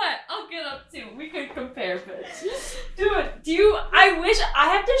 Mine's flat. I'll get up too. We could compare, bitch. Do it. I wish I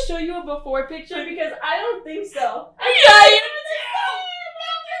have to show you a before picture because I don't think so. Yeah, you do.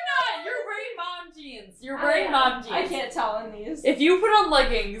 No, you're not. You're wearing mom jeans. You're wearing mom jeans. I can't tell in these. If you put on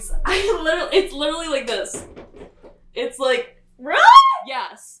leggings, it's literally like this. It's like. Really?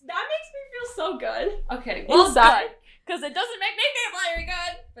 Yes. That makes me feel so good. Okay, well, Inside. good. Because it doesn't make me feel very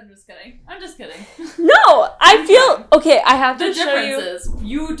good. But I'm just kidding. No, I feel... Okay, I have to the show you... difference is,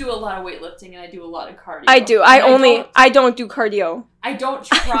 you do a lot of weightlifting and I do a lot of cardio. I do. I don't do cardio. I don't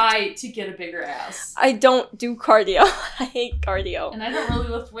try to get a bigger ass. I don't do cardio. I hate cardio. And I don't really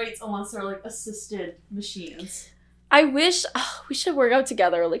lift weights unless they're, like, assisted machines. I wish... we should work out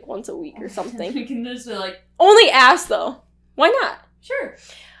together, like, once a week or something. We can just be like... Only ass, though. Why not? Sure.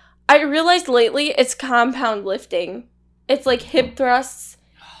 I realized lately it's compound lifting. It's like hip thrusts.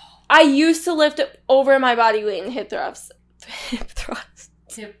 I used to lift over my body weight in hip thrusts. Hip thrusts.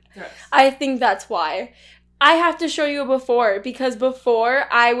 I think that's why. I have to show you a before, because before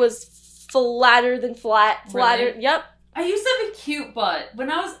I was flatter than flat. Flatter. Really? Yep. I used to have a cute butt.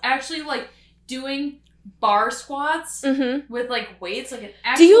 When I was actually, like, doing bar squats with, like, weights, like an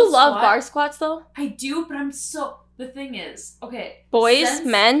actual Do you love squat. bar squats, though? I do, but I'm so... The thing is, okay. Boys,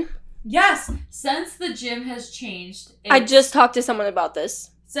 men? Yes. Since the gym has changed. I just talked to someone about this.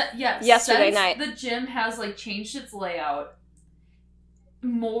 Yes. Yesterday night. The gym has, like, changed its layout.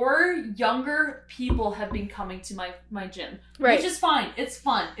 More younger people have been coming to my gym. Right. Which is fine. It's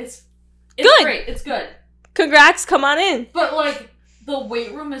fun. It's good. Great. It's good. Congrats. Come on in. But, like, the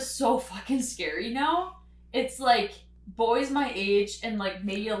weight room is so fucking scary now. It's, like, boys my age and, like,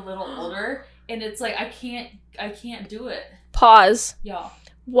 maybe a little older. And it's like, I can't do it. Pause. Yeah.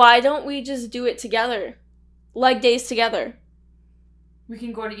 Why don't we just do it together? Leg days together. We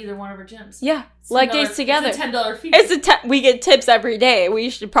can go to either one of our gyms. Yeah. Leg days together. It's a $10 fee. We get tips every day. We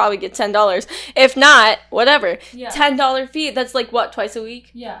should probably get $10. If not, whatever. Yeah. $10 fee. That's like what, twice a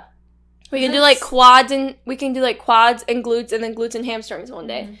week? Yeah. We can do like quads and glutes and then glutes and hamstrings one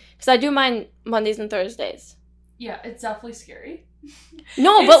day. Because I do mine Mondays and Thursdays. Yeah, it's definitely scary.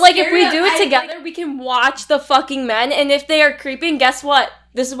 No, but like if we do it together, we can watch the fucking men, and if they are creeping, guess what?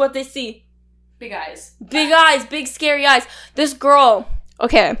 This is what they see. Big eyes. Big eyes, big scary eyes. This girl,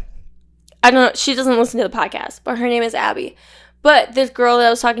 okay, I don't know, she doesn't listen to the podcast, but her name is Abby. But this girl that I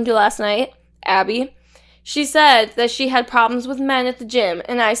was talking to last night, Abby, she said that she had problems with men at the gym,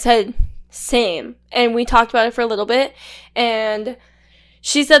 and I said, same. And we talked about it for a little bit, and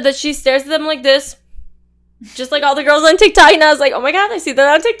she said that she stares at them like this, just like all the girls on TikTok, and I was like, oh my god, I see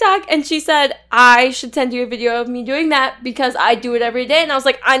that on TikTok. And she said, I should send you a video of me doing that because I do it every day. And I was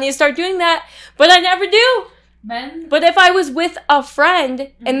like, I need to start doing that, but I never do. Men? But if I was with a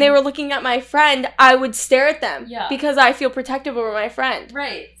friend and they were looking at my friend, I would stare at them. Yeah. Because I feel protective over my friend.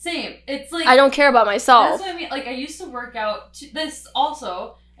 Right. Same. It's like... I don't care about myself. That's what I mean. Like, I used to work out...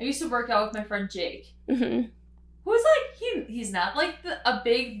 I used to work out with my friend Jake. Mm-hmm. Who's like... He's not like a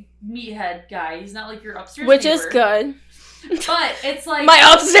big meathead guy. He's not like your upstairs Which neighbor. is good. But it's like...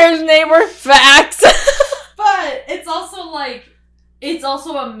 My upstairs neighbor. Facts. But it's also like... It's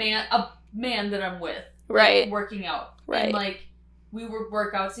also a man that I'm with. Right. Like, working out. Right. And, like, we would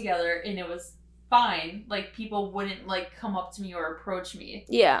work out together, and it was fine. Like, people wouldn't, like, come up to me or approach me.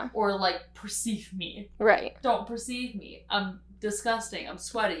 Yeah. Or, like, perceive me. Right. Don't perceive me. I'm disgusting. I'm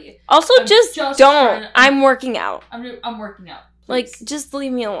sweaty. Also, just don't. I'm working out. I'm working out. Please. Like, just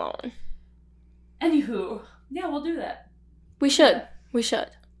leave me alone. Anywho. Yeah, we'll do that. We should. Yeah. We should.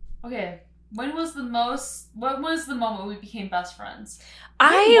 Okay. What was the moment we became best friends?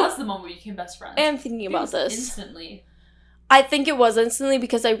 When was the moment we became best friends? I am thinking about this. Instantly. I think it was instantly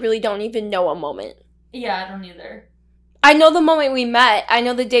because I really don't even know a moment. Yeah, I don't either. I know the moment we met. I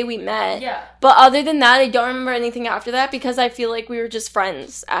know the day we met. Yeah. But other than that, I don't remember anything after that because I feel like we were just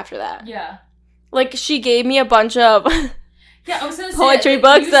friends after that. Yeah. Like, she gave me a bunch of I was gonna say, poetry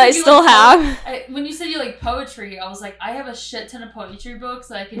books that I still have. When you said you like poetry, I was like, I have a shit ton of poetry books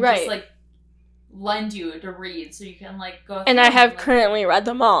that I can just, like, lend you to read so you can, like, go through. And I have currently read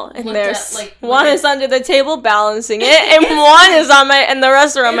them all. And there's one is under the table balancing it, and one is on and the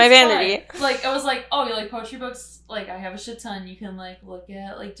rest are on my vanity. Fine. Like, I was like, oh, you like poetry books? Like, I have a shit ton. You can, like, look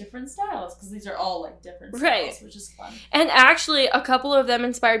at, like, different styles, because these are all, like, different styles, which is fun. And actually, a couple of them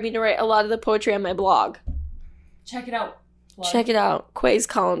inspired me to write a lot of the poetry on my blog. Check it out. Plug. Check it out.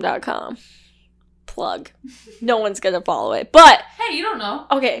 QuaysColumn.com. Plug. No one's gonna follow it. But hey, you don't know.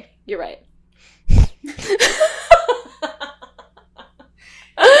 Okay, you're right.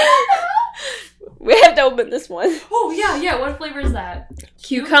 We have to open this one. Oh, yeah. What flavor is that?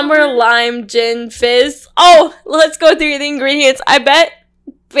 Cucumber, lime, gin, fizz. Oh, let's go through the ingredients. I bet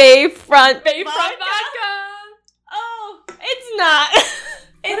Bayfront vodka. Oh, it's not.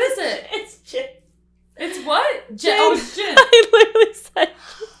 What is it? It's gin. It's what? Gin. Oh, it's gin. I literally said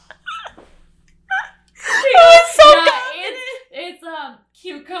it's so confident. It's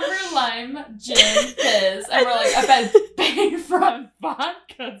cucumber, lime, gin, fizz. And we're like, I bet Bayfront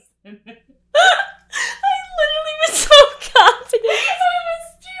vodka's in it. I literally was so confident. I was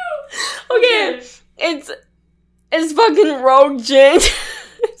too. Okay. It's fucking Rogue gin.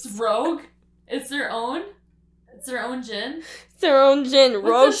 It's Rogue? It's their own? It's their own gin? It's their own gin. What's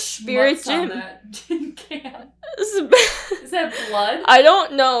Rogue Spirit gin. That gin can? Is that blood? I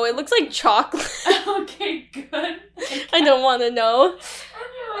don't know. It looks like chocolate. Okay, good. I don't want to know.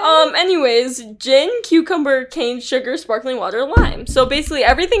 Anyways, gin, cucumber, cane sugar, sparkling water, lime. So basically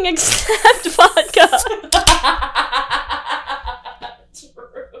everything except vodka.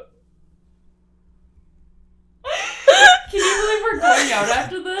 Can you believe we're going out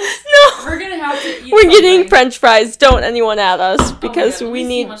after this? No. We're gonna have to eat We're something. getting French fries. Don't anyone at us because we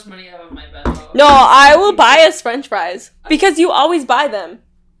need. So much money out of my Venmo. No, I will buy us French fries because you always buy them.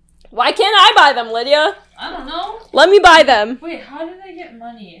 Why can't I buy them, Lydia? I don't know. Let me buy them. Wait, how did I get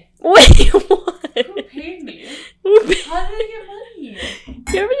money? Wait, what? Who paid me? How did I get money?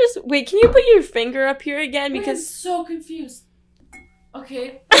 You ever just wait? Can you put your finger up here again? Because I'm so confused.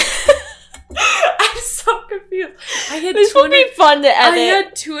 Okay. I'm so confused. This would be fun to edit. I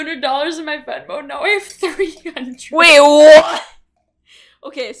had $200 in my Venmo. Now I have $300. Wait, what?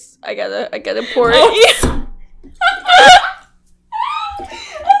 Okay, so I gotta pour it.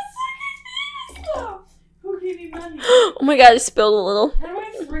 Who gave me money? Oh my god, I spilled a little. How do I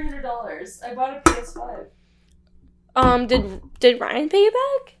have $300? I bought a PS5. Did Ryan pay you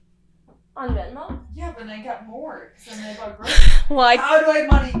back? On Venmo? Yeah, but I got more because I bought groceries. Well, how do I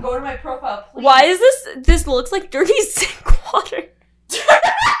have money? Go to my profile, please. Why is this looks like dirty sink water? Ew!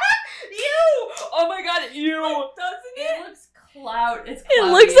 Oh my god, ew! Doesn't it? It looks cloudy. It's cloudy.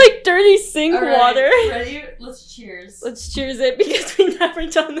 It looks like dirty sink water. Ready? Let's cheers. Let's cheers it because we've never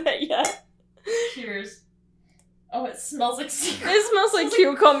done that yet. Cheers. Oh, it smells like secret. It smells like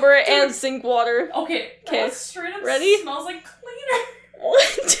cucumber and sink water. Okay. Straight up ready? Smells like cleaner. 1,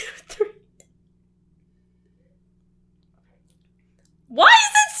 2, 3. Why is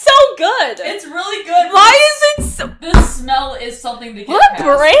it so good? It's really good. Why is it so... This smell is something to get What past.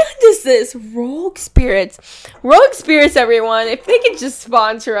 brand is this? Rogue Spirits. Rogue Spirits, everyone. If they could just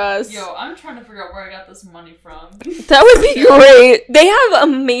sponsor us. Yo, I'm trying to figure out where I got this money from. That would be great. They have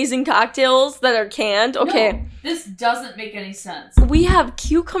amazing cocktails that are canned. Okay. No, this doesn't make any sense. We have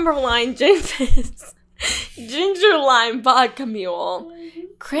cucumber lime gin fizz, ginger lime vodka mule,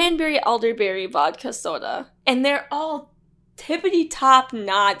 cranberry elderberry vodka soda. And they're all tippity top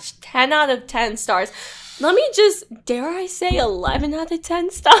notch, 10 out of 10 stars. Let me just, dare I say 11 out of 10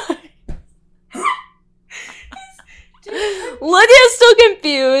 stars? Lydia's still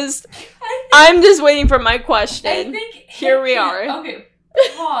confused. I'm just waiting for my question. I think here we are. Okay,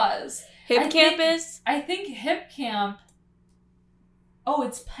 pause. Hip Campus? I think Hip Camp. Oh,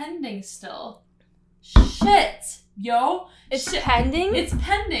 it's pending still. Shit. Yo, it's pending. It's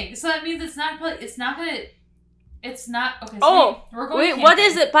pending, so that means it's not gonna. Okay. So we're going. Wait, camping. what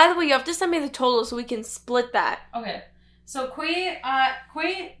is it? By the way, you have to send me the total so we can split that. Okay, so Quay,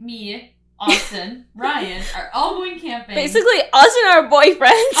 me, Austin, Ryan are all going camping. Basically, us and our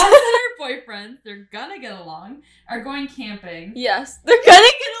boyfriends. Us and our boyfriends, they're gonna get along. Are going camping. Yes, they're gonna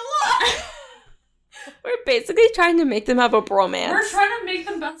get along. We're basically trying to make them have a bromance. We're trying to make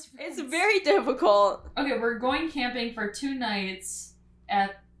them best friends. It's very difficult. Okay, we're going camping for 2 nights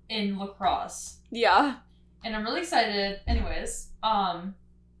in La Crosse. Yeah. And I'm really excited. Anyways,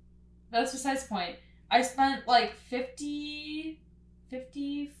 that's besides the point. I spent like $54?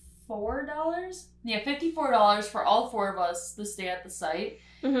 Yeah, $54 for all 4 of us to stay at the site.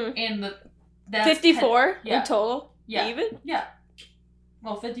 Mm-hmm. And that's 54 in total? Yeah. Even? Yeah.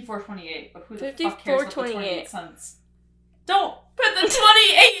 Well, $54.28, but who the $54.28. fuck cares about the 28 cents? Don't put the 28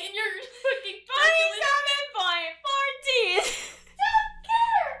 in your fucking calculator. 27.14.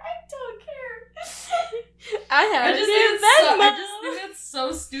 Don't care. I just think it's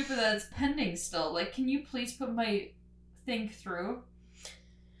so stupid that it's pending still. Like, can you please put my thing through?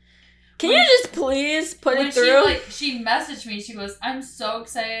 Can you just please put it through? She messaged me. She goes, "I'm so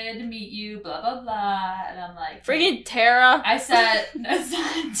excited to meet you." Blah blah blah. And I'm like, freaking Tara. I said, "Where's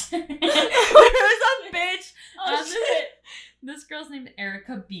that bitch?" Oh shit. This girl's named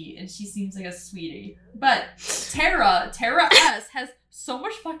Erica B, and she seems like a sweetie. But Tara S has so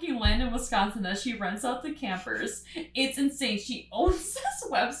much fucking land in Wisconsin that she rents out to campers. It's insane. She owns this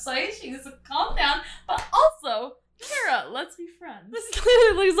website. She needs to calm down. But also, Tara, let's be friends. This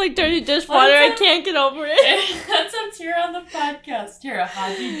literally looks like dirty dishwater. I can't get over it. Let's have Tara on the podcast. Tara,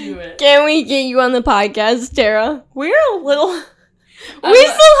 how'd you do it? Can we get you on the podcast, Tara? We're a little... still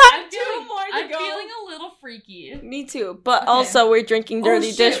have 2 more to go. I'm feeling a little freaky. Me too, but also we're drinking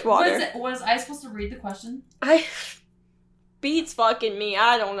dirty dishwater. Was I supposed to read the question? Beats fucking me.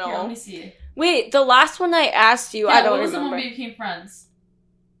 I don't know. Here, let me see. Wait, the last one I asked you, I don't remember. What was the one we became friends?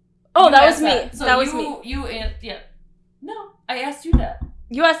 Oh, that was me. So that was me. No, I asked you that.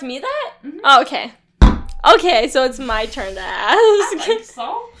 You asked me that? Mm-hmm. Oh, okay. Okay, so it's my turn to ask. I think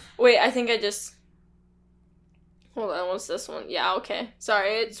so. Wait, I think I just... Hold on, what's this one? Yeah, okay.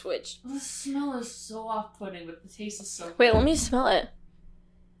 Sorry, it switched. The smell is so off-putting, but the taste is so good. Wait, let me smell it.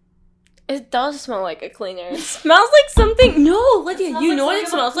 It does smell like a cleaner. It smells like something... No, Lydia, you know what it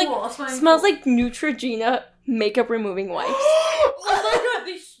smells like? It smells like Neutrogena makeup removing wipes. Oh my god,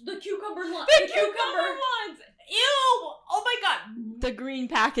 the cucumber ones. The cucumber ones! Ew! Oh my god! The green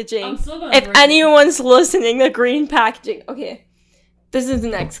packaging. I'm still gonna if anyone's listening, the green packaging. Okay. This is the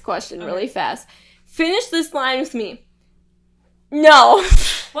next question really fast. Finish this line with me. No.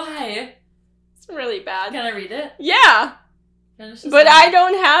 Why? It's really bad. Can I read it? Yeah. Finish this but line. I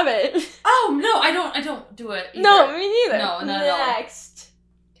don't have it. Oh, no, I don't do it either. No, me neither. No, not Next.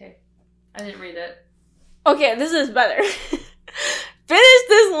 Okay. I didn't read it. Okay, this is better. Finish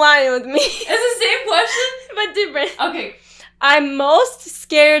this line with me. It's the same question? But different. Okay. I'm most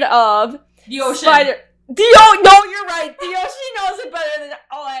scared of... The ocean. No, you're right. The ocean knows it better than...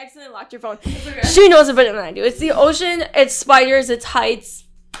 Oh, I accidentally locked your phone. It's okay. She knows it better than I do. It's the ocean, it's spiders, it's heights.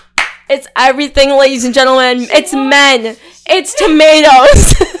 It's everything, ladies and gentlemen. It's men. It's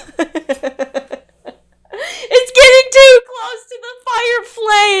tomatoes. It's getting too close to the fire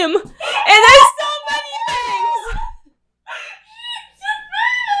flame. And there's so many things.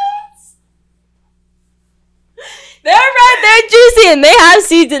 They're red, they're juicy, and they have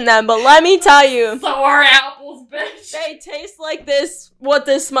seeds in them, but let me tell you. So are apples, bitch. They taste like this, what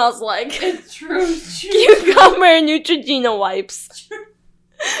this smells like. It's true. Cucumber and Neutrogena wipes.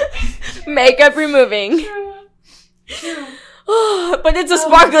 Makeup removing. True. But it's a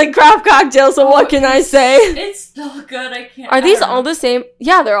sparkling craft cocktail, so what can I say? It's still good, I can't... Are these all the same?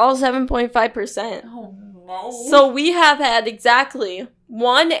 Yeah, they're all 7.5%. Oh, no. So we have had exactly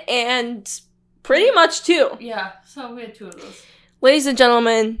 1 and... pretty much 2. Yeah, so we had 2 of those. Ladies and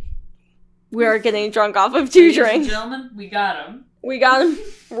gentlemen, we are getting drunk off of 2 drinks. Ladies and gentlemen, we got them. We got them.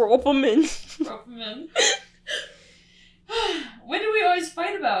 Rope them in. Rope them in. What do we always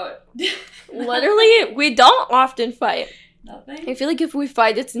fight about? Literally, we don't often fight. Nothing? I feel like if we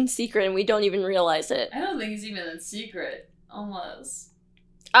fight, it's in secret and we don't even realize it. I don't think it's even in secret. Unless...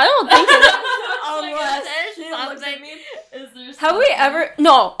 I don't think it is. Unless there's something. Is there Have we ever...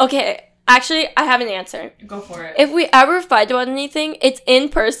 No, okay. Actually, I have an answer. Go for it. If we ever fight about anything, it's in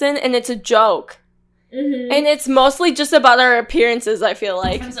person and it's a joke. Mm-hmm. And it's mostly just about our appearances, I feel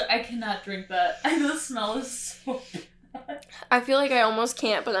like. I'm sorry, I cannot drink that. The smell is so bad. I feel like I almost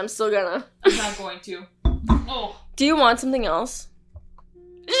can't, but I'm still gonna. I'm not going to. Oh. Do you want something else?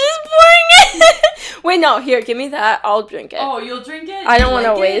 Just pouring it! Wait, no. Here, give me that. I'll drink it. Oh, you'll drink it? I don't want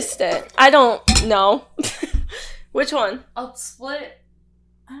to waste it. I don't know. Which one? I'll split.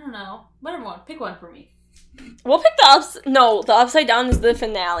 I don't know. Whatever one. Pick one for me. We'll pick the upside down is the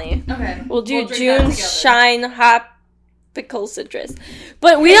finale. Okay. We'll do June Shine Hopical Citrus.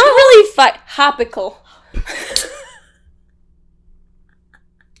 But we don't really fight Hopical.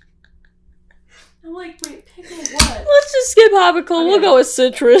 I'm like, wait, pickle what? Let's just skip Hopical. Okay. We'll go with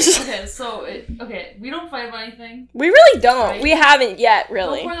citrus. Okay, so we don't fight about anything. We really don't. Right? We haven't yet,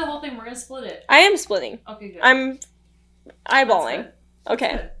 really. Before the whole thing, we're gonna split it. I am splitting. Okay, good. I'm eyeballing.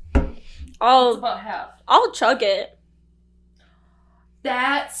 Okay. It's about half. I'll chug it.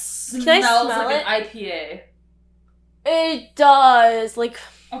 That smells like an IPA. It does. Like.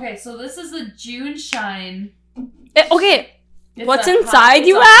 Okay, so this is the June Shine. Okay. What's inside,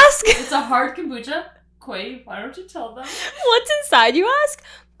 you ask? It's a hard kombucha. Quay, why don't you tell them? What's inside, you ask?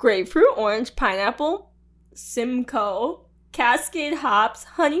 Grapefruit, orange, pineapple, Simcoe, Cascade hops,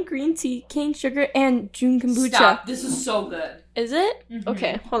 honey green tea, cane sugar, and June kombucha. Stop. This is so good. Is it? Mm-hmm.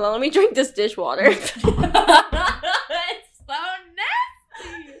 Okay, hold on. Let me drink this dishwater. It's so nasty.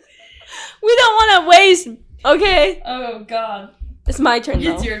 We don't want to waste. Okay. Oh, God. It's my turn,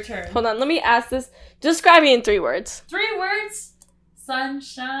 though. It's your turn. Hold on. Let me ask this. Describe me in 3 words. 3 words?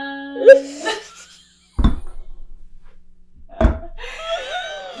 Sunshine.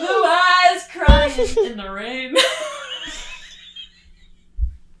 Blue eyes crying in the rain.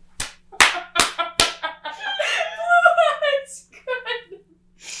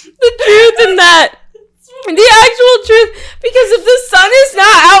 The truth in that. The actual truth. Because if the sun is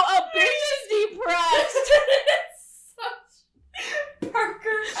not out, a bitch is depressed.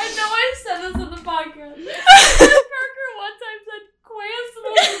 Parker, I know I said this in the podcast. Parker one time said, Quay has the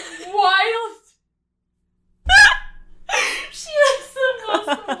most wild. She has the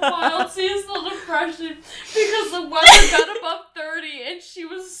most wild seasonal depression because the weather got above 30 and she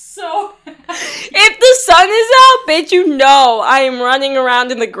was so happy. If the sun is out, bitch, you know I am running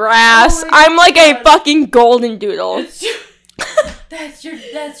around in the grass. I'm like a fucking golden doodle. That's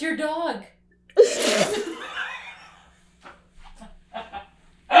your dog.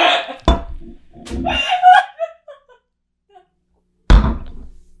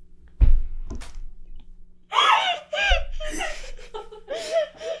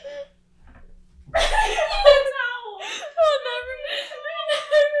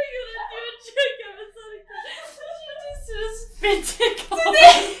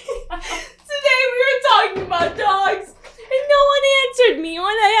 Today we were talking about dogs, and no one answered me when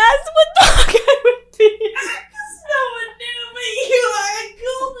I asked what dog I would be. Because no one knew, but you are a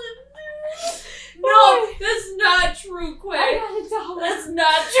golden doodle. No, that's not true, Quay. I gotta tell that's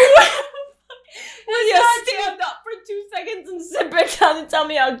not true. Will you stand up for 2 seconds and sit back down and tell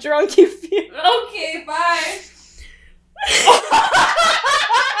me how drunk you feel? Okay, bye.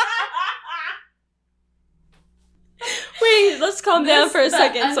 Wait, let's calm down for a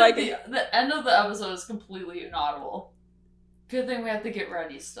second so I can... The end of the episode is completely inaudible. Good thing we have to get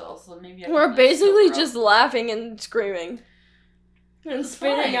ready still, so maybe we're basically just laughing and screaming. And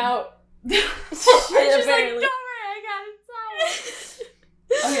spitting out. She's like, don't worry, I got it.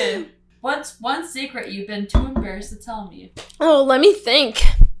 Okay, what's one secret you've been too embarrassed to tell me? Oh, let me think.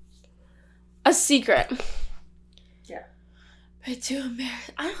 A secret. Yeah. But too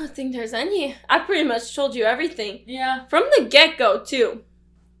embarrassed. I don't think there's any. I pretty much told you everything. Yeah. From the get-go, too.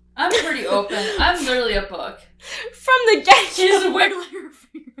 I'm pretty open. I'm literally a book. From the get-go. She's wiggling her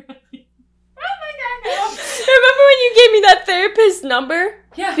finger at me. Oh my God. Remember when you gave me that therapist number?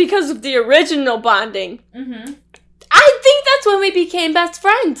 Yeah. Because of the original bonding. Mm-hmm. I think that's when we became best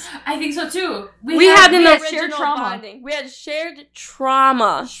friends. I think so too. We had an original shared trauma. Bonding. We had shared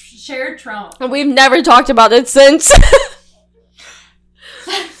trauma. Shared trauma. And we've never talked about it since.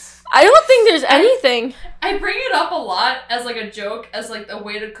 I don't think there's anything. I bring it up a lot as like a joke, as like a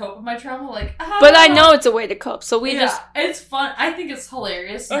way to cope with my trauma. Like, but I know it's a way to cope, so we just... it's fun. I think it's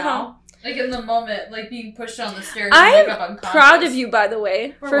hilarious now. Like in the moment, like being pushed down the stairs. I and wake up am unconscious. proud of you, by the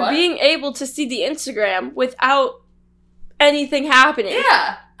way, for what? being able to see the Instagram without anything happening.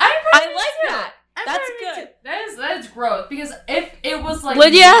 Yeah, I like that. That's good. That is growth, because if it was like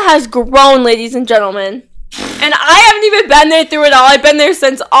Lydia has grown, ladies and gentlemen, and I haven't even been there through it all. I've been there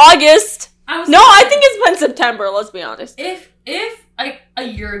since August. I think it's been September. Let's be honest. If like a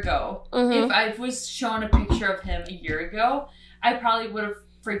year ago, Mm-hmm. if I was shown a picture of him a year ago, I probably would have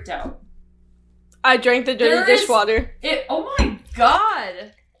freaked out. I drank the dirty dishwater. Oh my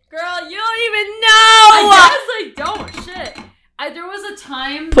God. Girl, you don't even know! I guess I don't. Shit. There was a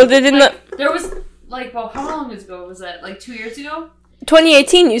time... Put it in like, there was, like, well, how long ago was that? Like 2 years ago?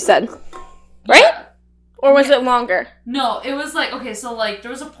 2018, you said. Right? Or was it longer? No, it was like, okay, so like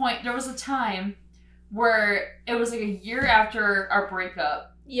there was a time where it was like a year after our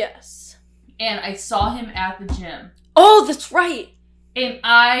breakup. Yes. And I saw him at the gym. Oh, that's right. And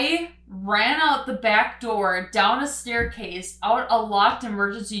I ran out the back door, down a staircase, out a locked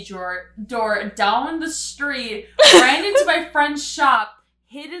emergency door, down the street, ran into my friend's shop,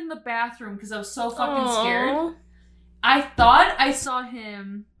 hid in the bathroom because I was so fucking scared. I thought I saw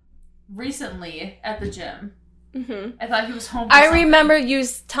him recently at the gym. Mm-hmm. I thought he was home. I remember you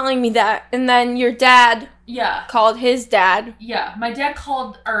telling me that, and then your dad called his dad. Yeah, my dad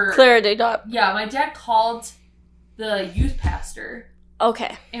called... cleared it up. Yeah, my dad called the youth pastor.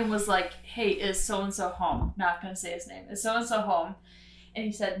 Okay. And was like, hey, is so-and-so home? Not going to say his name. Is so-and-so home? And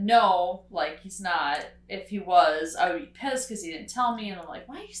he said, no, like, he's not. If he was, I would be pissed because he didn't tell me. And I'm like,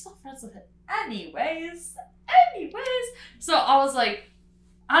 why are you still friends with him? Anyways. So I was like,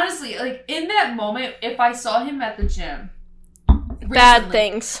 honestly, like, in that moment, if I saw him at the gym... Bad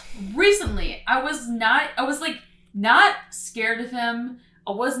things. Recently, I was like, not scared of him.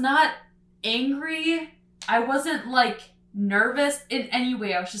 I was not angry. I wasn't, like, nervous in any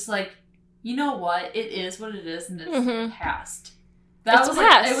way. I was just like, you know what? It is what it is, and it's past.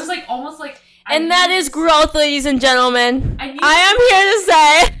 It was like almost like... And that is growth, ladies and gentlemen. I am here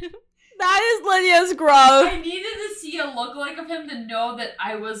to say... That is Lydia's growth. I needed to see a lookalike of him to know that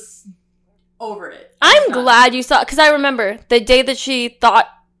I was over it. I'm glad you saw, because I remember the day that she thought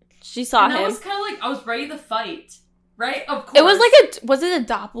she saw him. I was kind of like, I was ready to fight, right? Of course. It was like was it a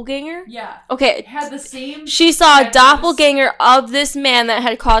doppelganger? Yeah. Okay. It had the same... She saw a doppelganger of this man that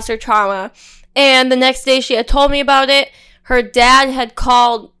had caused her trauma, and the next day she had told me about it. Her dad had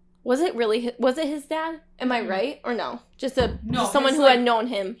called... Was it his dad? Am I right? Or no? Just someone who had known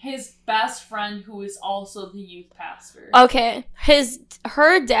him. His best friend who is also the youth pastor. Okay.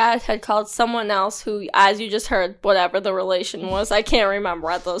 Her dad had called someone else who, as you just heard, whatever the relation was, I can't remember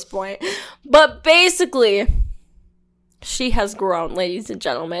at this point. But basically, she has grown, ladies and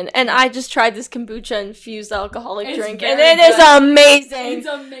gentlemen. And I just tried this kombucha-infused alcoholic drink, and it is amazing. It's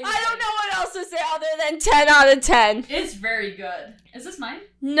amazing. I don't know what else to say other than 10 out of 10. It's very good. Is this mine?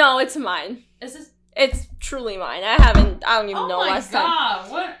 No, it's mine. Is this? It's truly mine. I don't even know last time.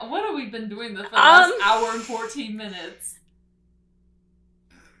 Oh my god, what have we been doing for the last hour and 14 minutes?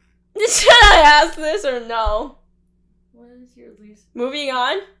 Should I ask this or no? What is your least... Moving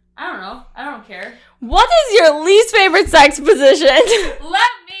on? I don't know. I don't care. What is your least favorite sex position?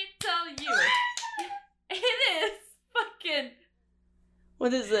 Let me tell you. It is fucking...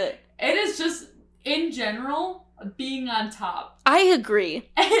 What is it? It is just, in general... being on top. I agree.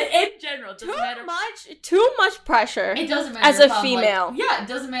 In general, doesn't matter. Too much pressure. It doesn't matter as a female. It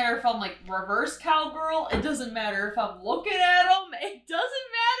doesn't matter if I'm like reverse cowgirl. It doesn't matter if I'm looking at them. It doesn't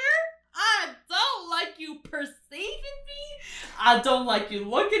matter. I don't like you perceiving me. I don't like you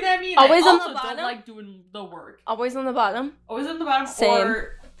looking at me. Always on the bottom. Don't like doing the work. Always on the bottom. Always on the bottom. Same.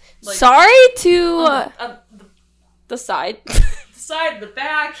 Or, like, sorry to the side. The side, the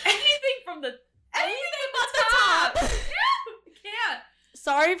back, anything but the top. Can't.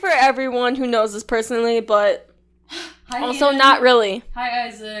 Sorry for everyone who knows this personally, but also Ian. not really. Hi,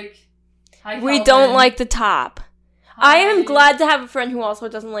 Isaac. Hi, we Calvin. don't like the top. Hi. I am glad to have a friend who also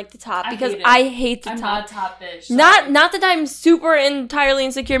doesn't like the top because I hate the top. I'm not a top bitch. So. Not that I'm super entirely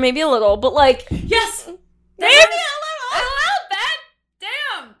insecure, maybe a little, but like yes, maybe a little bit.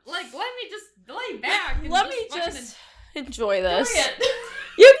 Damn, like let me just lay back. And let me just enjoy this. Enjoy it.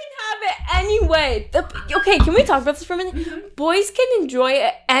 You can have it any way. Okay, can we talk about this for a minute? Mm-hmm. Boys can enjoy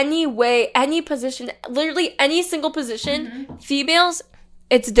it any way, any position, literally any single position. Mm-hmm. Females,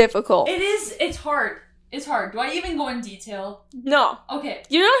 it's difficult. It is. It's hard. It's hard. Do I even go in detail? No. Okay.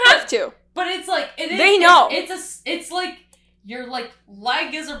 You don't have to. But it's like it is. They know. It's like your like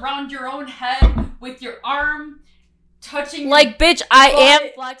leg is around your own head with your arm touching. Like, bitch, I am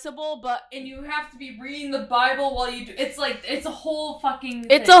flexible, and you have to be reading the Bible while you do. It's like it's a whole fucking.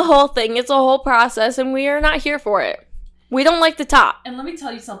 It's a whole thing. It's a whole process, and we are not here for it. We don't like the top. And let me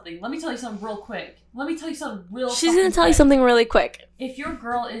tell you something. Real quick. She's gonna tell you something really quick. If your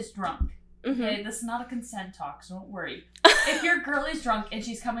girl is drunk. Mm-hmm. Okay, this is not a consent talk, so don't worry. If your girl is drunk and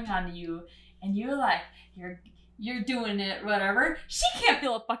she's coming on to you, and you're like, you're doing it, whatever, she can't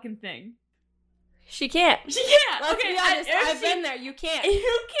feel a fucking thing. She can't. Let's be honest. I've been there. You can't.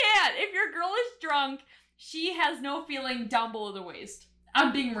 You can't. If your girl is drunk, she has no feeling down below the waist.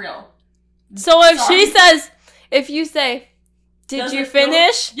 I'm being real. So if she says, if you say, did you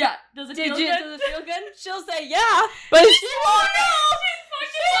finish? Yeah. Does it feel good? Does it feel good? She'll say, yeah. But she won't know.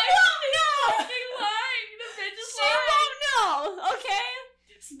 She won't know. Okay?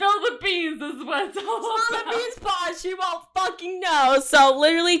 Spill the beans. this is what it's all Spill about. the beans pod. She won't fucking know. So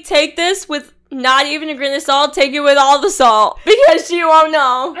literally take this with not even a grain of salt. Take it with all the salt because she won't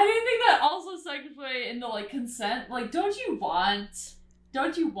know. I do think that also segues into like consent. Like, don't you want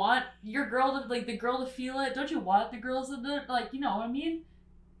your girl to like the girl to feel it? Don't you want the girls to like, you know what I mean?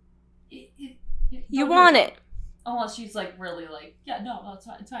 You want it. Unless she's like really like, yeah, no, it's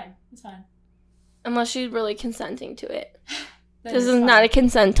fine. Unless she's really consenting to it. Then This it's is fine. not a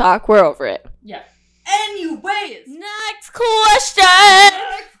consent talk. We're over it. Yeah. Anyways. Next question.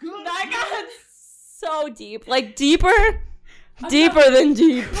 That got so deep. Like deeper than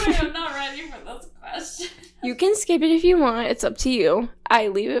deep. Wait, I'm not ready for this question. You can skip it if you want. It's up to you. I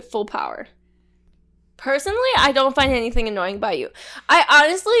leave it full power. Personally, I don't find anything annoying about you. I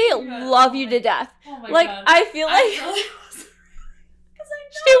honestly love you to death. Oh my Like, God. I feel like really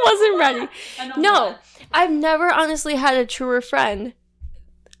she wasn't ready. I know No, that. I've never honestly had a truer friend.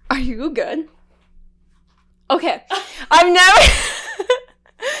 Are you good? Okay. I've never...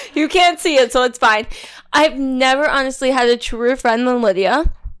 You can't see it, so it's fine. I've never honestly had a truer friend than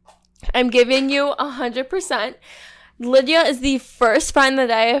Lydia. I'm giving you 100%. Lydia is the first friend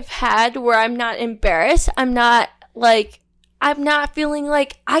that I have had where I'm not embarrassed. I'm not feeling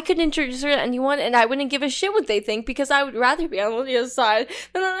like I could introduce her to anyone and I wouldn't give a shit what they think because I would rather be on Lydia's side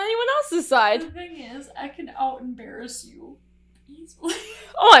than on anyone else's side. The thing is, I can out-embarrass you easily.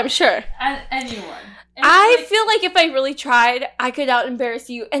 Oh, I'm sure. And anyone. And I feel like if I really tried, I could out-embarrass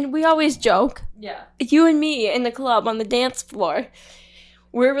you. And we always joke. Yeah. You and me in the club on the dance floor.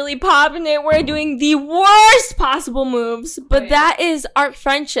 We're really popping it. We're doing the worst possible moves. But Right. that is our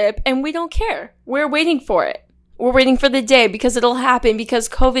friendship, and we don't care. We're waiting for it. We're waiting for the day because it'll happen because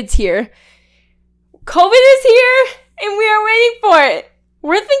COVID's here. COVID is here, and we are waiting for it.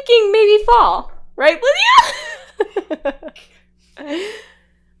 We're thinking maybe fall. Right, Lydia?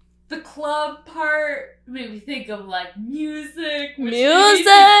 The club part made me think of like music. Which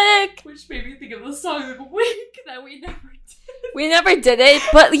made me think of the song of the week that we never did. We never did it,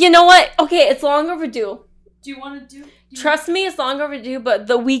 but you know what? Okay, it's long overdue. Do you want to do? Trust me, it's long overdue, but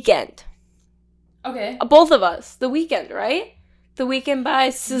The Weeknd. Okay. Both of us. The Weeknd, right? The Weeknd by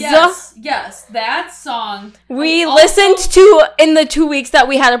SZA. Yes, that song. We also- listened to in the 2 weeks that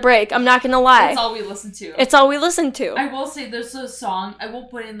we had a break. I'm not gonna lie. That's all we listened to. It's all we listened to. I will say there's a song, I won't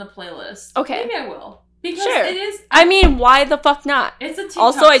put it in the playlist. Okay. Maybe I will. Because Sure. it is, I mean, why the fuck not? it's a TikTok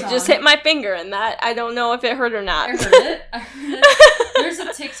Also, I song. just hit my finger in that. I don't know if it hurt or not. I heard it. There's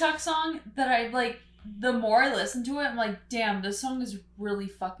a TikTok song that I like, the more I listen to it, I'm like, damn, this song is really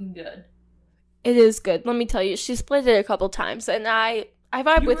fucking good. It is good. Let me tell you, she's played it a couple times, and I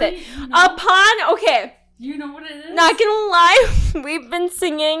vibe with it. You know, Okay, you know what it is? not gonna lie, we've been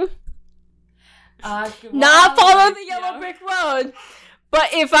singing I could Not walk Follow with the Yellow hours. Brick Road, but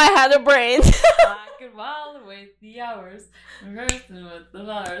If I Had a Brain. I could while away the hours, reversing with the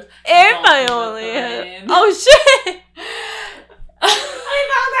flowers. If walking I with only the had... rain. Oh, shit! I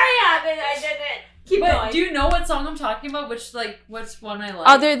thought I had it. I didn't. Keep But going. do you know what song I'm talking about? Which one I like?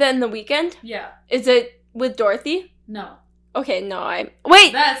 Other than The Weeknd? Yeah. Is it with Dorothy? No. Okay, no,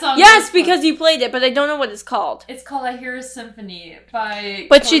 Wait! That song. Yes, is fun. because you played it, but I don't know what it's called. It's called I Hear a Symphony by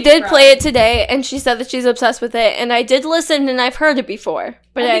But she Cody did Fry. play it today, and she said that she's obsessed with it, and I did listen, and I've heard it before.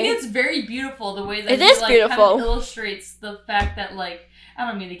 But I think it's very beautiful the way that It he, is like, beautiful. kind of illustrates the fact that, like, I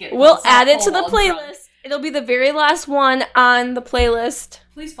don't mean to get we'll add it to the philosophical while I'm drunk. playlist. It'll be the very last one on the playlist.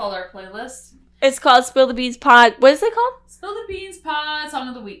 Please follow our playlist. It's called Spill the Beans Pod. What is it called? Spill the Beans Pod Song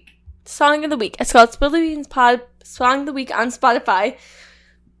of the Week. Song of the Week. It's called Spill the Beans Pod Song of the Week on Spotify.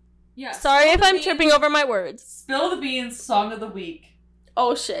 Yeah. Sorry Spill if the I'm Beans- tripping over my words. Spill the Beans Song of the Week.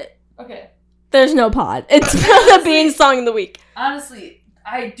 Oh shit. Okay. There's no pod. It's Spill the Beans Song of the Week. Honestly,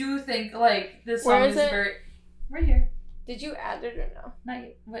 I do think, like, this Where song is is it? very... Right here. Did you add it or no? Not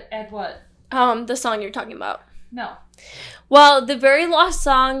yet. What? Add what? The song you're talking about. No. Well, the very last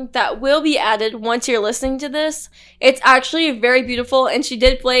song that will be added once you're listening to this, it's actually very beautiful, and she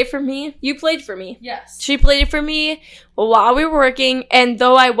did play it for me. You played for me. Yes. She played it for me while we were working, and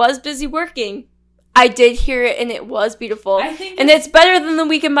though I was busy working, I did hear it, and it was beautiful. I think And it's better than The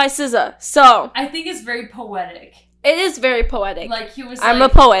Weeknd by SZA. So, I think it's very poetic. it is very poetic. Like, he was I'm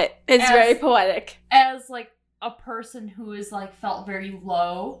like, a poet. It's as- very poetic. as like a person who is like felt very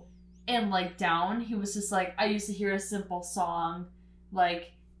low and like down, he was just like, I used to hear a simple song,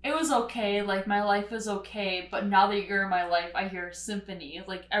 like it was okay, like my life is okay, but now that you're in my life, I hear a symphony,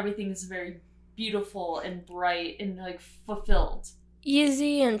 like everything is very beautiful and bright and like fulfilled.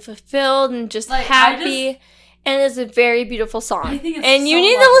 Easy and fulfilled and just Like, happy. And it's a very beautiful song. I think it's and you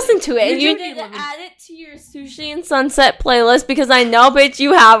need to listen to it. And you need to add it to your Sushi and Sunset playlist because I know, bitch,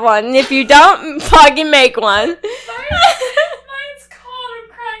 you have one. And if you don't, fucking make one. Mine's called I'm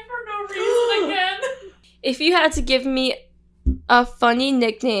Crying for No Reason Again. If you had to give me a funny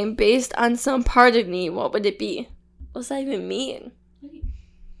nickname based on some part of me, what would it be? What does that even mean?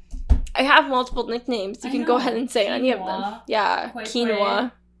 I have multiple nicknames. You can go ahead and say any of them. Yeah,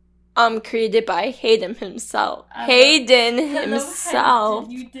 Quinoa. Created by Hayden himself. Hayden himself.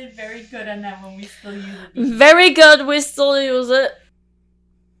 You did very good on that one. We still use it. Very good. We still use it.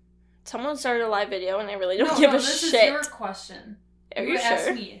 Someone started a live video and I really don't give a shit. This is your question. Are you sure? You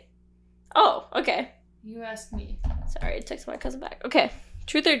asked me. Oh, okay. You asked me. Sorry, I texted my cousin back. Okay.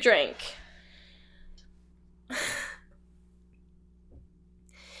 Truth or drink?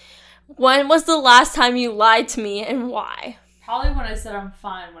 When was the last time you lied to me and why? Probably when I said I'm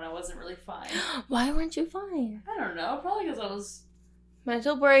fine when I wasn't really fine. Why weren't you fine? I don't know. Probably because I was...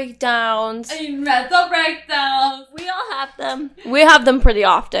 Mental breakdowns. Mental breakdowns. We all have them. We have them pretty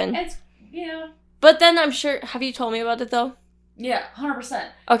often. Yeah. But then I'm sure... Have you told me about it, though? Yeah, 100%.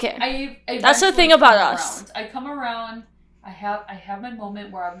 Okay. I that's the thing about us. I come around. I have my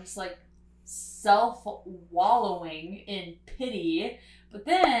moment where I'm just like self-wallowing in pity. But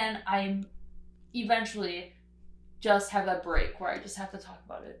then I'm eventually... just have that break where I just have to talk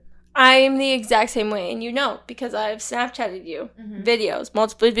about it. I'm the exact same way, and you know, because I've Snapchatted you videos,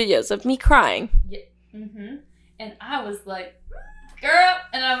 multiple videos of me crying. Yeah. And I was like, girl,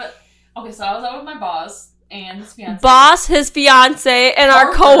 and okay, so I was out with my boss and his fiance. Boss, his fiance, and Parker.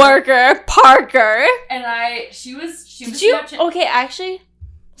 Our coworker, Parker. And she was Did you? Okay, actually,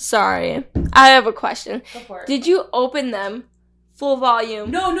 sorry. I have a question. Go for it. Did you open them full volume?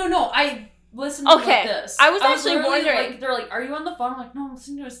 No. I listened to this. I was actually wondering. Like, they're like, are you on the phone? I'm like, no, I'm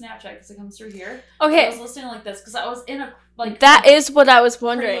listening to a Snapchat because it comes through here. Okay. So I was listening like this because I was in a, like... That is what I was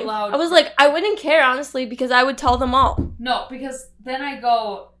wondering. Loud I was like, I wouldn't care, honestly, because I would tell them all. No, because then I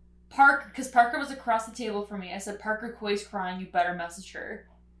go, because Parker was across the table from me. I said, Parker Quay's crying, you better message her.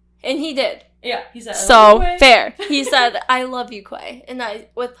 And he did. Yeah, he said, so, fair. He said, I love you, Quay. And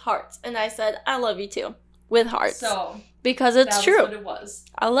with hearts. And I said, I love you too. With hearts. So... because it's true. What it was.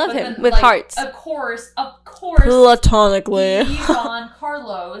 I love him with hearts. Of course. Platonically. Yvonne,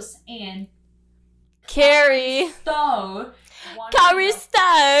 Carlos, and Carrie Stowe. Carrie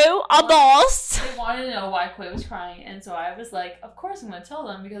Stowe, a boss. They wanted to know why Quay was crying, and so I was like, of course I'm going to tell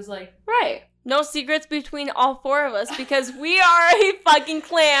them because, like... Right. No secrets between all four of us because we are a fucking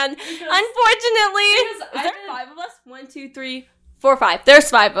clan. Unfortunately. Is there 5 of us? 1, 2, 3, 4, 5. There's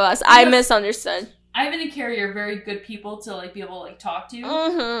 5 of us. I misunderstood. Ivan and Carrie are very good people to, like, be able to, like, talk to.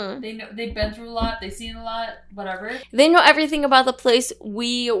 They know, they've been through a lot. They've seen a lot. Whatever. They know everything about the place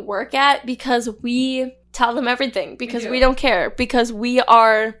we work at because we tell them everything. Because we don't care. Because we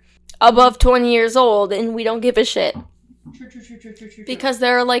are above 20 years old and we don't give a shit. True. Because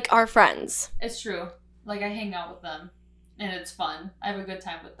they're, like, our friends. It's true. Like, I hang out with them. And it's fun. I have a good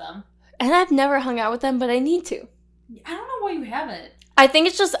time with them. And I've never hung out with them, but I need to. I don't know why you haven't. I think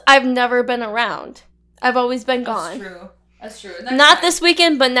it's just I've never been around. I've always been gone. That's true. Not this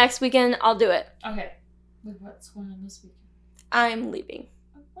weekend, but next weekend I'll do it. Okay. What's going on this weekend? I'm leaving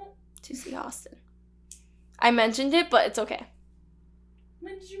to see Austin. I mentioned it, but it's okay.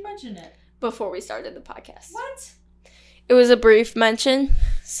 When did you mention it? Before we started the podcast. What? It was a brief mention,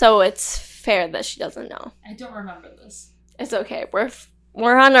 so it's fair that she doesn't know. I don't remember this. It's okay.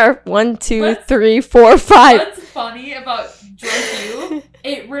 We're on our 1, 2, 3, 4, 5. What's funny about Drunk You?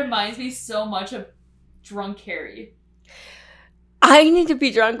 It reminds me so much of Drunk Carrie. I need to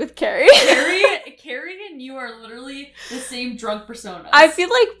be drunk with Carrie. Carrie and you are literally the same drunk personas. I feel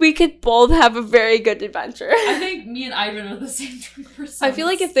like we could both have a very good adventure. I think me and Ivan are the same drunk personas. I feel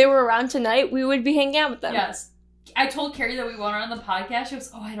like if they were around tonight, we would be hanging out with them. Yes. I told Carrie that we want her on the podcast. She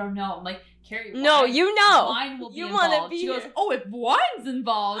goes, I don't know. I'm like, Carrie, no, you know. Wine will be involved. She goes, if wine's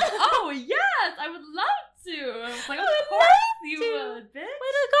involved, yes, I would love to. I was like, of course you would, bitch. With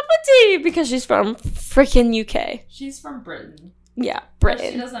a cup of tea. Because she's from freaking UK. She's from Britain. Yeah, Britain.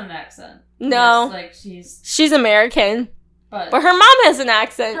 But she doesn't have an accent. No. Like, she's American. But her mom has an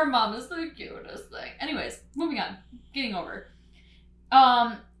accent. Her mom is the cutest thing. Anyways, moving on. Getting over.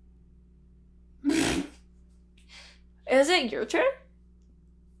 Is it your turn?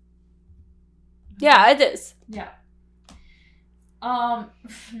 Yeah, it is. Yeah. No.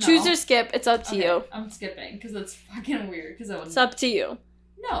 Choose or skip. It's up to you. I'm skipping because it's fucking weird. It's up to you.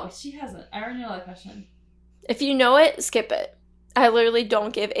 No, she hasn't. I already know that question. If you know it, skip it. I literally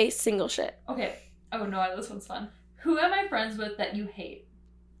don't give a single shit. Okay. Oh no, this one's fun. Who am I friends with that you hate?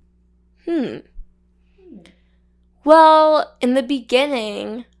 Well, in the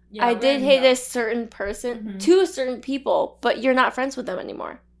beginning, I did hate a certain person, two certain people, but you're not friends with them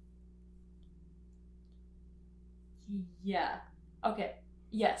anymore. Yeah. Okay.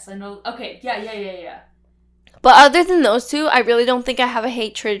 Yes, I know. Okay. Yeah. But other than those two, I really don't think I have a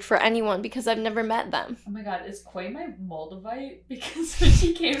hatred for anyone because I've never met them. Oh my god, is Quay my Moldavite? Because when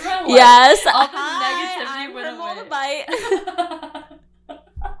she came around, yes, all the negativity went away. Moldavite.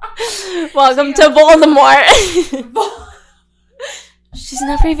 Welcome to Voldemort. She's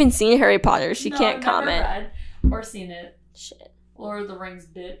never even seen Harry Potter. She can't comment. Never read or seen it. Shit. Lord of the Rings,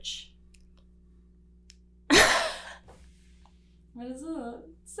 bitch. What is it?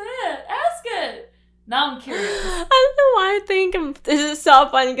 Say it. Ask it. Now I'm curious. I don't know why I think this is so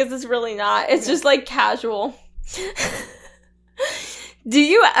funny because it's really not. It's just like casual. Do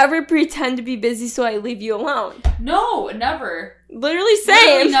you ever pretend to be busy so I leave you alone? No, never. Literally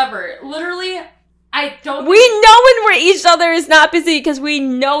same. Literally never. Literally, I don't. We know when each other is not busy because we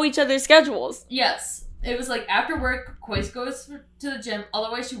know each other's schedules. Yes. It was like after work, Quay goes to the gym.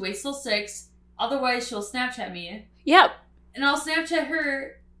 Otherwise, she waits till 6. Otherwise, she'll Snapchat me. Yep. And I'll Snapchat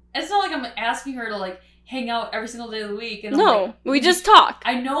her. It's not like I'm asking her to like hang out every single day of the week. And no, like, we just talk.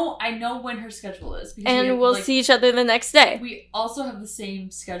 I know when her schedule is. And we'll see each other the next day. We also have the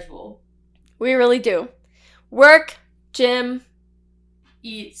same schedule. We really do. Work, gym.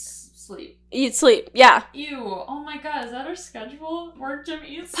 Eat, sleep. Eat, sleep. Yeah. Ew. Oh my god, is that our schedule? Work, gym,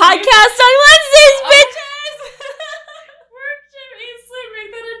 eat, sleep. Podcast on Wednesdays, bitches! Work, gym, eat, sleep.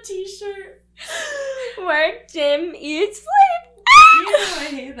 Make that a t-shirt. Work, gym, eat, sleep. Ew, I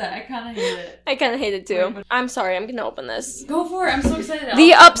hate that. I kind of hate it. I kind of hate it too. I'm sorry, I'm gonna open this. Go for it. I'm so excited.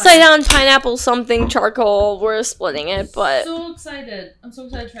 The upside down pineapple something charcoal. We're splitting it, but so excited. I'm so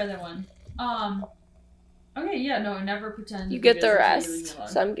excited to try that one. Okay, yeah, no, I never pretend. You get the rest,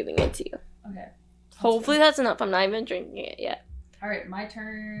 so I'm giving it to you. Okay. Hopefully that's enough. I'm not even drinking it yet. All right, my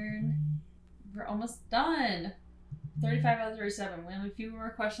turn. We're almost done. 35 out of 37. We have a few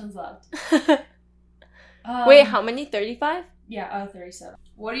more questions left. Wait, how many? 35? Yeah, out of 37.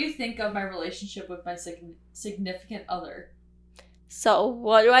 What do you think of my relationship with my significant other? So,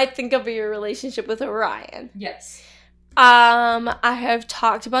 what do I think of your relationship with Orion? Yes. I have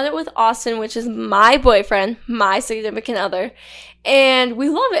talked about it with Austin, which is my boyfriend, my significant other, and we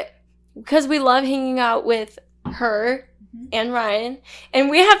love it because we love hanging out with her and Ryan, and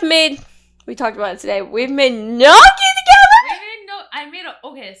we talked about it today, we've made gnocchi together!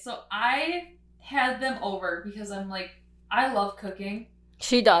 Okay, so I had them over because I'm like, I love cooking.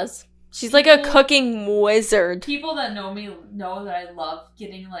 She does. She's like a cooking wizard. People that know me know that I love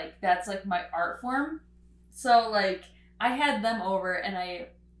getting, like, that's like my art form. So, like, I had them over and I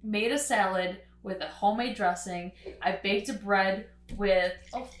made a salad with a homemade dressing. I baked a bread with...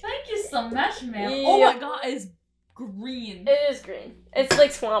 Oh, thank you so much, ma'am. Yeah. Oh my god, it's green. It is green. It's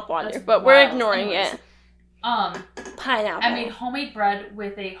like swamp water, but we're ignoring it. Pineapple. I made homemade bread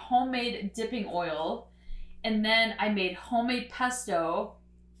with a homemade dipping oil. And then I made homemade pesto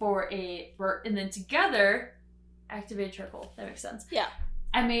and then together, activated charcoal. That makes sense. Yeah.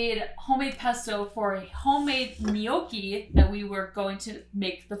 I made homemade pesto for a homemade gnocchi that we were going to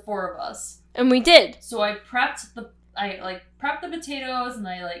make, the 4 of us. And we did. So I prepped the potatoes and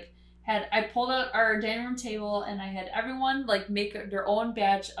I pulled out our dining room table and I had everyone like make their own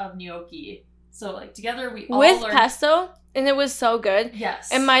batch of gnocchi. So like together we all learned pesto, and it was so good.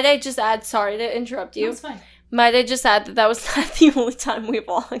 Yes. And might I just add, sorry to interrupt you. No, it's fine. Might I just add that was not the only time we've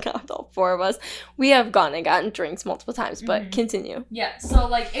all hung out, all 4 of us. We have gone and gotten drinks multiple times, but continue. Yeah, so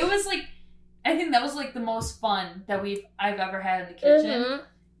like it was like, I think that was like the most fun that I've ever had in the kitchen.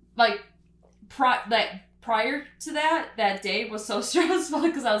 Like prior to that day was so stressful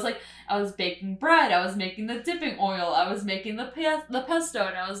because I was baking bread, I was making the dipping oil, I was making the pesto,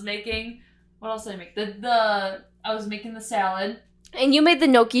 and I was making, what else did I make? I was making the salad. And you made the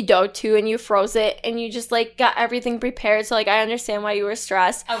gnocchi dough too, and you froze it, and you just like got everything prepared. So like I understand why you were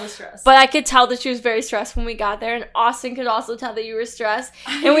stressed. I was stressed, but I could tell that she was very stressed when we got there, and Austin could also tell that you were stressed,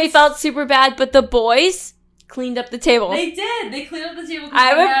 and we felt super bad. But the boys cleaned up the table. They did. They cleaned up the table. I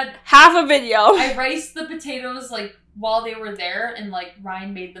had half a video. I riced the potatoes like while they were there, and like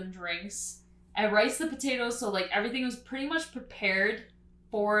Ryan made them drinks. I riced the potatoes, so like everything was pretty much prepared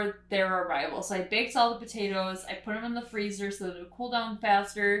for their arrival. So I baked all the potatoes, I put them in the freezer so that it would cool down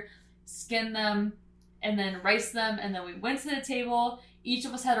faster, skinned them, and then riced them, and then we went to the table. Each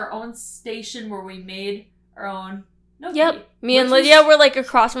of us had our own station where we made our own gnocchi. Yep. Me and Lydia were like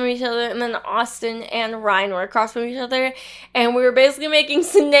across from each other, and then Austin and Ryan were across from each other, and we were basically making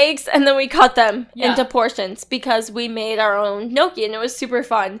snakes, and then we cut them into portions because we made our own gnocchi, and it was super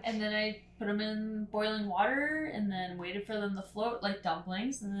fun. And then I put them in boiling water and then waited for them to float like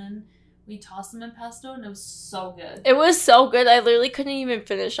dumplings, and then we tossed them in pesto, and it was so good. It was so good. I literally couldn't even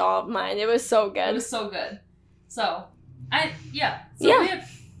finish all of mine. It was so good. It was so good. So, yeah. We have...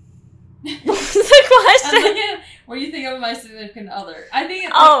 What's the question? I'm looking, what do you think of my significant other? I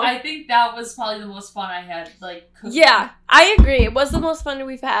think that was probably the most fun I had, like, cooking. Yeah, I agree. It was the most fun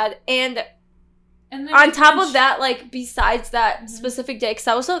we've had, and on top of that, like, besides that specific day, because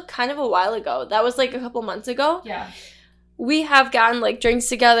that was kind of a while ago. That was, like, a couple months ago. Yeah. We have gotten, like, drinks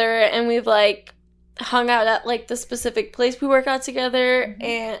together, and we've, like, hung out at, like, the specific place we work out together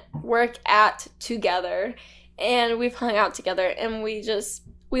and work at together. And we've hung out together, and we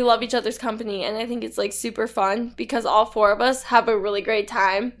love each other's company, and I think it's, like, super fun because all four of us have a really great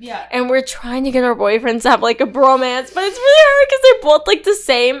time. Yeah. And we're trying to get our boyfriends to have, like, a bromance, but it's really hard because they're both, like, the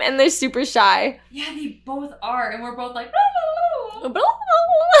same, and they're super shy. Yeah, they both are, and we're both like...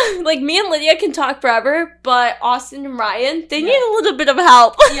 Like, me and Lydia can talk forever, but Austin and Ryan, they need a little bit of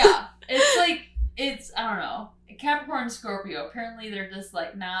help. Yeah. It's, like, I don't know. Capricorn and Scorpio, apparently they're just,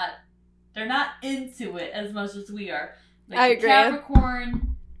 like, they're not into it as much as we are. Like, I agree.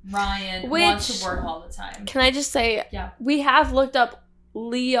 Capricorn, Ryan wants to work all the time. Can I just say, we have looked up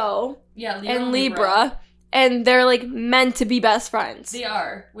Leo, Leo and Libra, and they're, like, meant to be best friends. They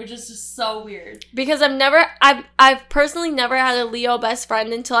are, which is just so weird. Because I've personally never had a Leo best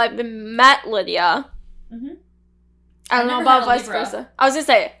friend until I've met Lydia. Mm-hmm. I don't know about vice versa. I was gonna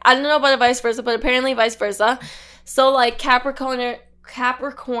say, I don't know about a vice versa, but apparently vice versa. So, like, Capricorn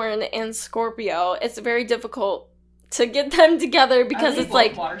and Scorpio, it's very difficult to get them together because it's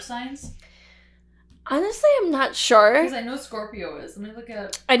like water signs. Honestly, I'm not sure. Because I know Scorpio is. Let me look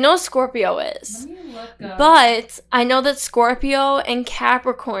at... I know Scorpio is. Let me look up... But I know that Scorpio and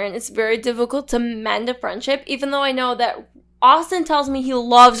Capricorn, it's very difficult to mend a friendship, even though I know that Austin tells me he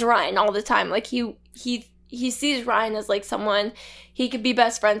loves Ryan all the time. Like, he sees Ryan as, like, someone he could be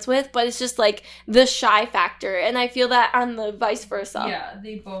best friends with, but it's just, like, the shy factor. And I feel that on the vice versa. Yeah,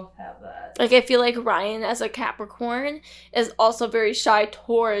 they both have that. Like, I feel like Ryan as a Capricorn is also very shy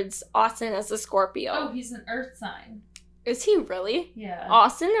towards Austin as a Scorpio. Oh, he's an earth sign. Is he really? Yeah.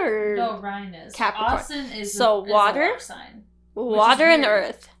 Austin or... No, Ryan is. Capricorn. Austin is so water? Is a water sign. Water and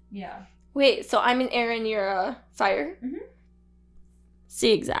earth. Yeah. Wait, so I'm an air and you're a fire? Mm-hmm.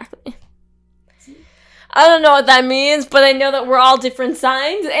 See, exactly. I don't know what that means, but I know that we're all different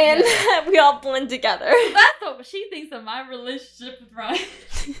signs, and we all blend together. That's what she thinks of my relationship with Ryan.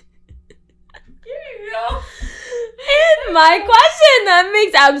 Here you go. And my question, that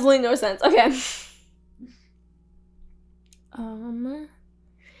makes absolutely no sense. Okay.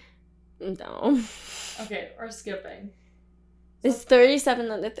 No. Okay, we're skipping. It's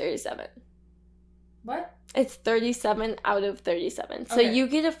 37 out of 37. What? It's 37 out of 37. So you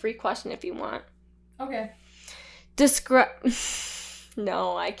get a free question if you want. Okay.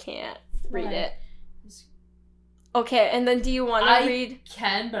 No, I can't read it. Okay, and then do you want to read? I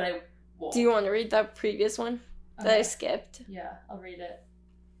can, but I won't. Do you want to read the previous one that I skipped? Yeah, I'll read it.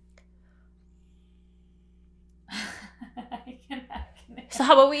 So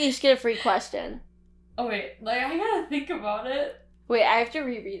how about we each get a free question? Oh, wait. Like, I gotta think about it. Wait, I have to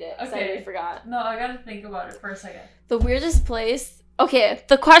reread it because I already forgot. No, I gotta think about it for a second. The weirdest place... Okay,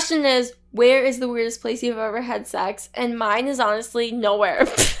 the question is, where is the weirdest place you've ever had sex? And mine is honestly nowhere. Mine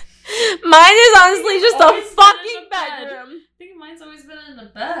is honestly just a fucking bedroom. I think mine's always been in the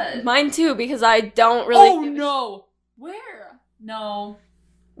bed. Mine too, because I don't really... Oh, no! Where? No.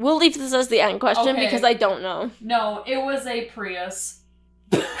 We'll leave this as the end question because I don't know. No, it was a Prius.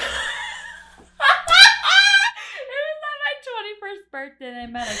 Birthday, I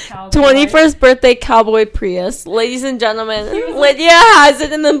met a cowboy. 21st birthday cowboy Prius. Ladies and gentlemen, Lydia has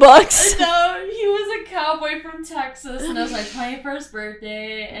it in the books. No, he was a cowboy from Texas, and it was my 21st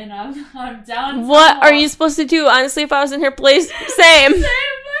birthday, and I'm down. What are you supposed to do? Honestly, if I was in her place, same.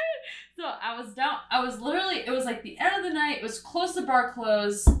 So I was down. I was literally, it was like the end of the night. It was close to bar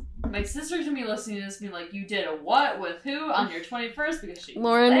close. My sister's gonna be listening to this, be like, "You did a what with who on your 21st?" Because she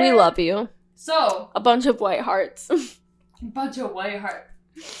Lauren, we love you. So a bunch of white hearts. Bunch of white heart.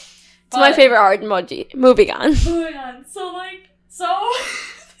 It's my favorite art emoji. Moving on. Moving on. So, oh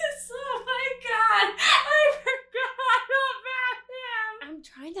my god, I forgot about him. I'm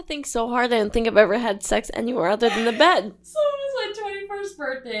trying to think so hard. I don't think I've ever had sex anywhere other than the bed. So it was my 21st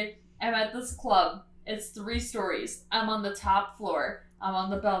birthday. I'm at this club. It's 3 stories. I'm on the top floor. I'm on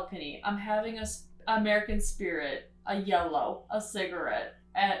the balcony. I'm having a American Spirit, a yellow, a cigarette,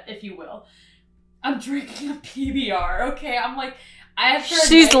 if you will. I'm drinking a PBR, okay? I'm like,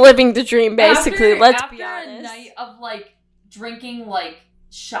 she's living the dream, basically. Let's be honest. After a night of, like, drinking, like,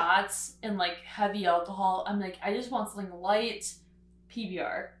 shots and like heavy alcohol. I'm like, I just want something light,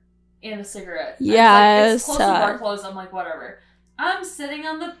 PBR, and a cigarette. Yes. It's close to bar close. I'm like, whatever. I'm sitting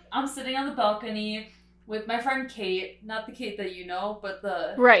on the balcony with my friend Kate, not the Kate that you know, but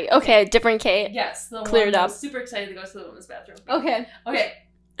the right. Okay, different Kate. Yes, the cleared one up. I was super excited to go to the women's bathroom. Okay.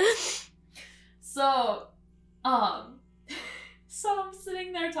 So, so I'm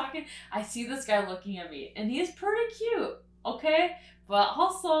sitting there talking. I see this guy looking at me, and he's pretty cute. Okay. But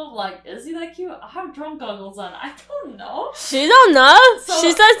also, like, is he that cute? I have drunk goggles on. I don't know. She don't know. So,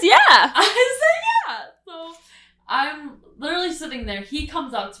 she says yeah. I say yeah. So I'm literally sitting there. He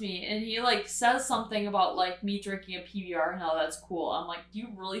comes up to me and he like says something about like me drinking a PBR and how that's cool. I'm like, do you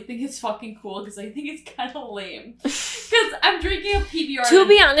really think it's fucking cool? Because I think it's kind of lame. Because I'm drinking a PBR. To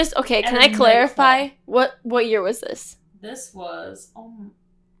be honest, okay, can I clarify? What year was this? This was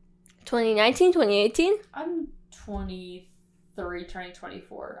 2019, 2018? I'm 23, turning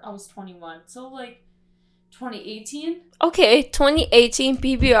 24. I was 21. So like 2018? Okay, 2018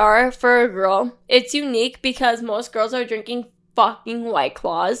 PBR for a girl. It's unique because most girls are drinking fucking White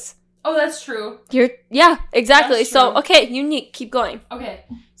Claws. Oh, that's true. Yeah, exactly. That's so, true. okay, unique. Keep going. Okay.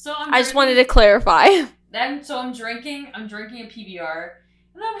 So I just wanted to clarify. So I'm drinking a PBR.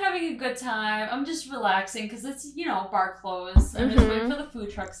 And I'm having a good time. I'm just relaxing because it's, bar closed. I'm just waiting for the food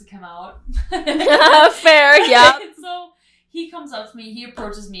trucks to come out. Fair, yeah. So he comes up to me, he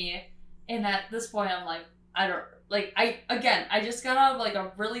approaches me, and at this point I'm like, I just got out of like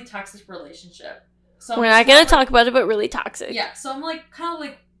a really toxic relationship. So we're not gonna talk about it, but really toxic. Yeah, so I'm like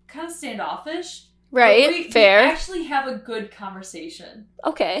kind of standoffish. Right, fair. We actually have a good conversation.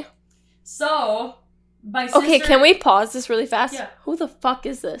 Okay. So my sister... Okay, can we pause this really fast? Yeah. Who the fuck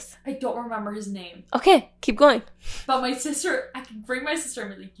is this? I don't remember his name. Okay, keep going. But my sister, I can bring my sister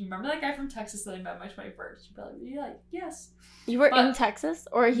and be like, do you remember that guy from Texas that I met on my 21st? She'd be like, yes. You were in Texas?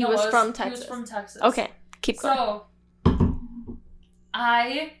 Or he was from Texas? He was from Texas. Okay, keep going. So,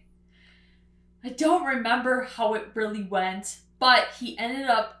 I don't remember how it really went, but he ended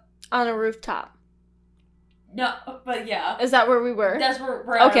up... on a rooftop. No, but yeah. Is that where we were? That's where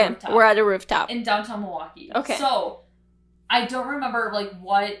we're at a rooftop. Okay, we're at a rooftop. In downtown Milwaukee. Okay. So, I don't remember, like,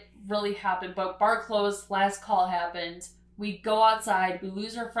 what really happened, but bar closed, last call happened. We go outside, we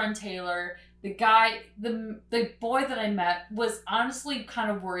lose our friend Taylor. The guy, the boy that I met was honestly kind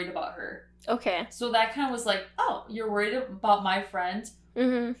of worried about her. Okay. So that kind of was like, oh, you're worried about my friend?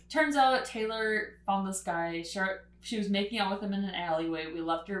 Mm-hmm. Turns out Taylor found this guy. She was making out with him in an alleyway. We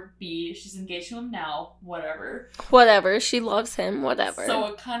left her be. She's engaged to him now. Whatever. She loves him. Whatever.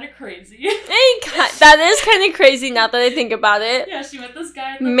 So kind of crazy. That is kind of crazy now that I think about it. Yeah, she met this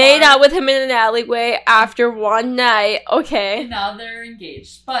guy. Made out with him in an alleyway after one night. Okay. And now they're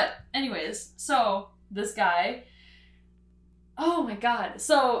engaged. But anyways, so this guy. Oh my god.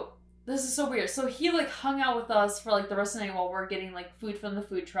 So this is so weird. So he like hung out with us for like the rest of the night while we're getting like food from the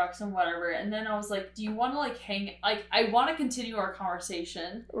food trucks and whatever. And then I was like, do you want to like hang? Like, I want to continue our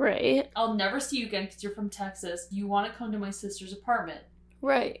conversation. Right. I'll never see you again because you're from Texas. Do you want to come to my sister's apartment?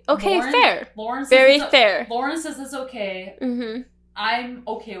 Right. Okay, fair. Lauren says very fair. Lauren says it's okay. Mm-hmm. I'm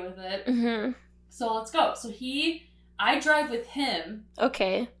okay with it. Mm-hmm. So let's go. So I drive with him.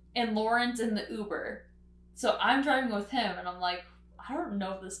 Okay. And Lauren's in the Uber. So I'm driving with him and I'm like, I don't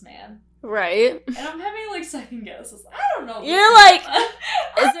know this man. Right. And I'm having like second guesses. I don't know. You're like,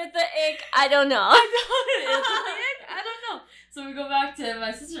 is it the ick? I don't know. I know it is. Is it the ick? I don't know. So we go back to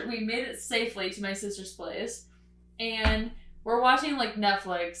my sister. We made it safely to my sister's place. And we're watching like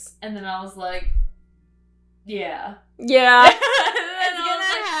Netflix. And then I was like, yeah. Yeah. It's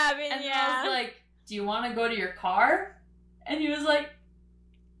gonna happen, and yeah. I was like, do you want to go to your car? And he was like,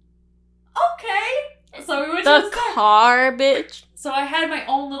 okay. So we went to his car, bitch. So I had my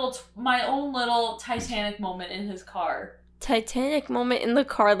own little Titanic moment in his car. Titanic moment in the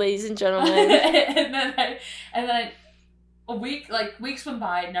car, ladies and gentlemen. and then weeks went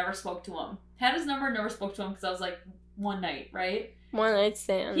by, never spoke to him. Had his number, never spoke to him because I was like, one night, right? One night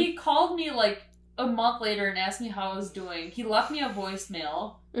stand. He called me like a month later and asked me how I was doing. He left me a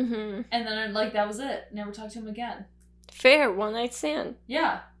voicemail. Mm-hmm. And then like that was it. Never talked to him again. Fair, one night stand.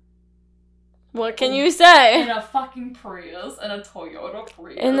 Yeah. What can you say? In a fucking Prius. In a Toyota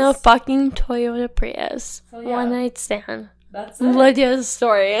Prius. In a fucking Toyota Prius. So, yeah. One night stand. That's it. Lydia's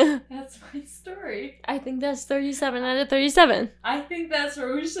story. That's my story. I think that's 37 out of 37. I think that's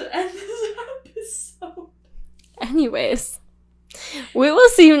where we should end this episode. Anyways. We will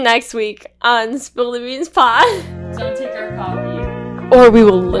see you next week on Spill the Beans Pod. Don't take our coffee. Or we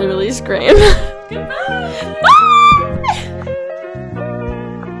will literally scream. Goodbye. Bye!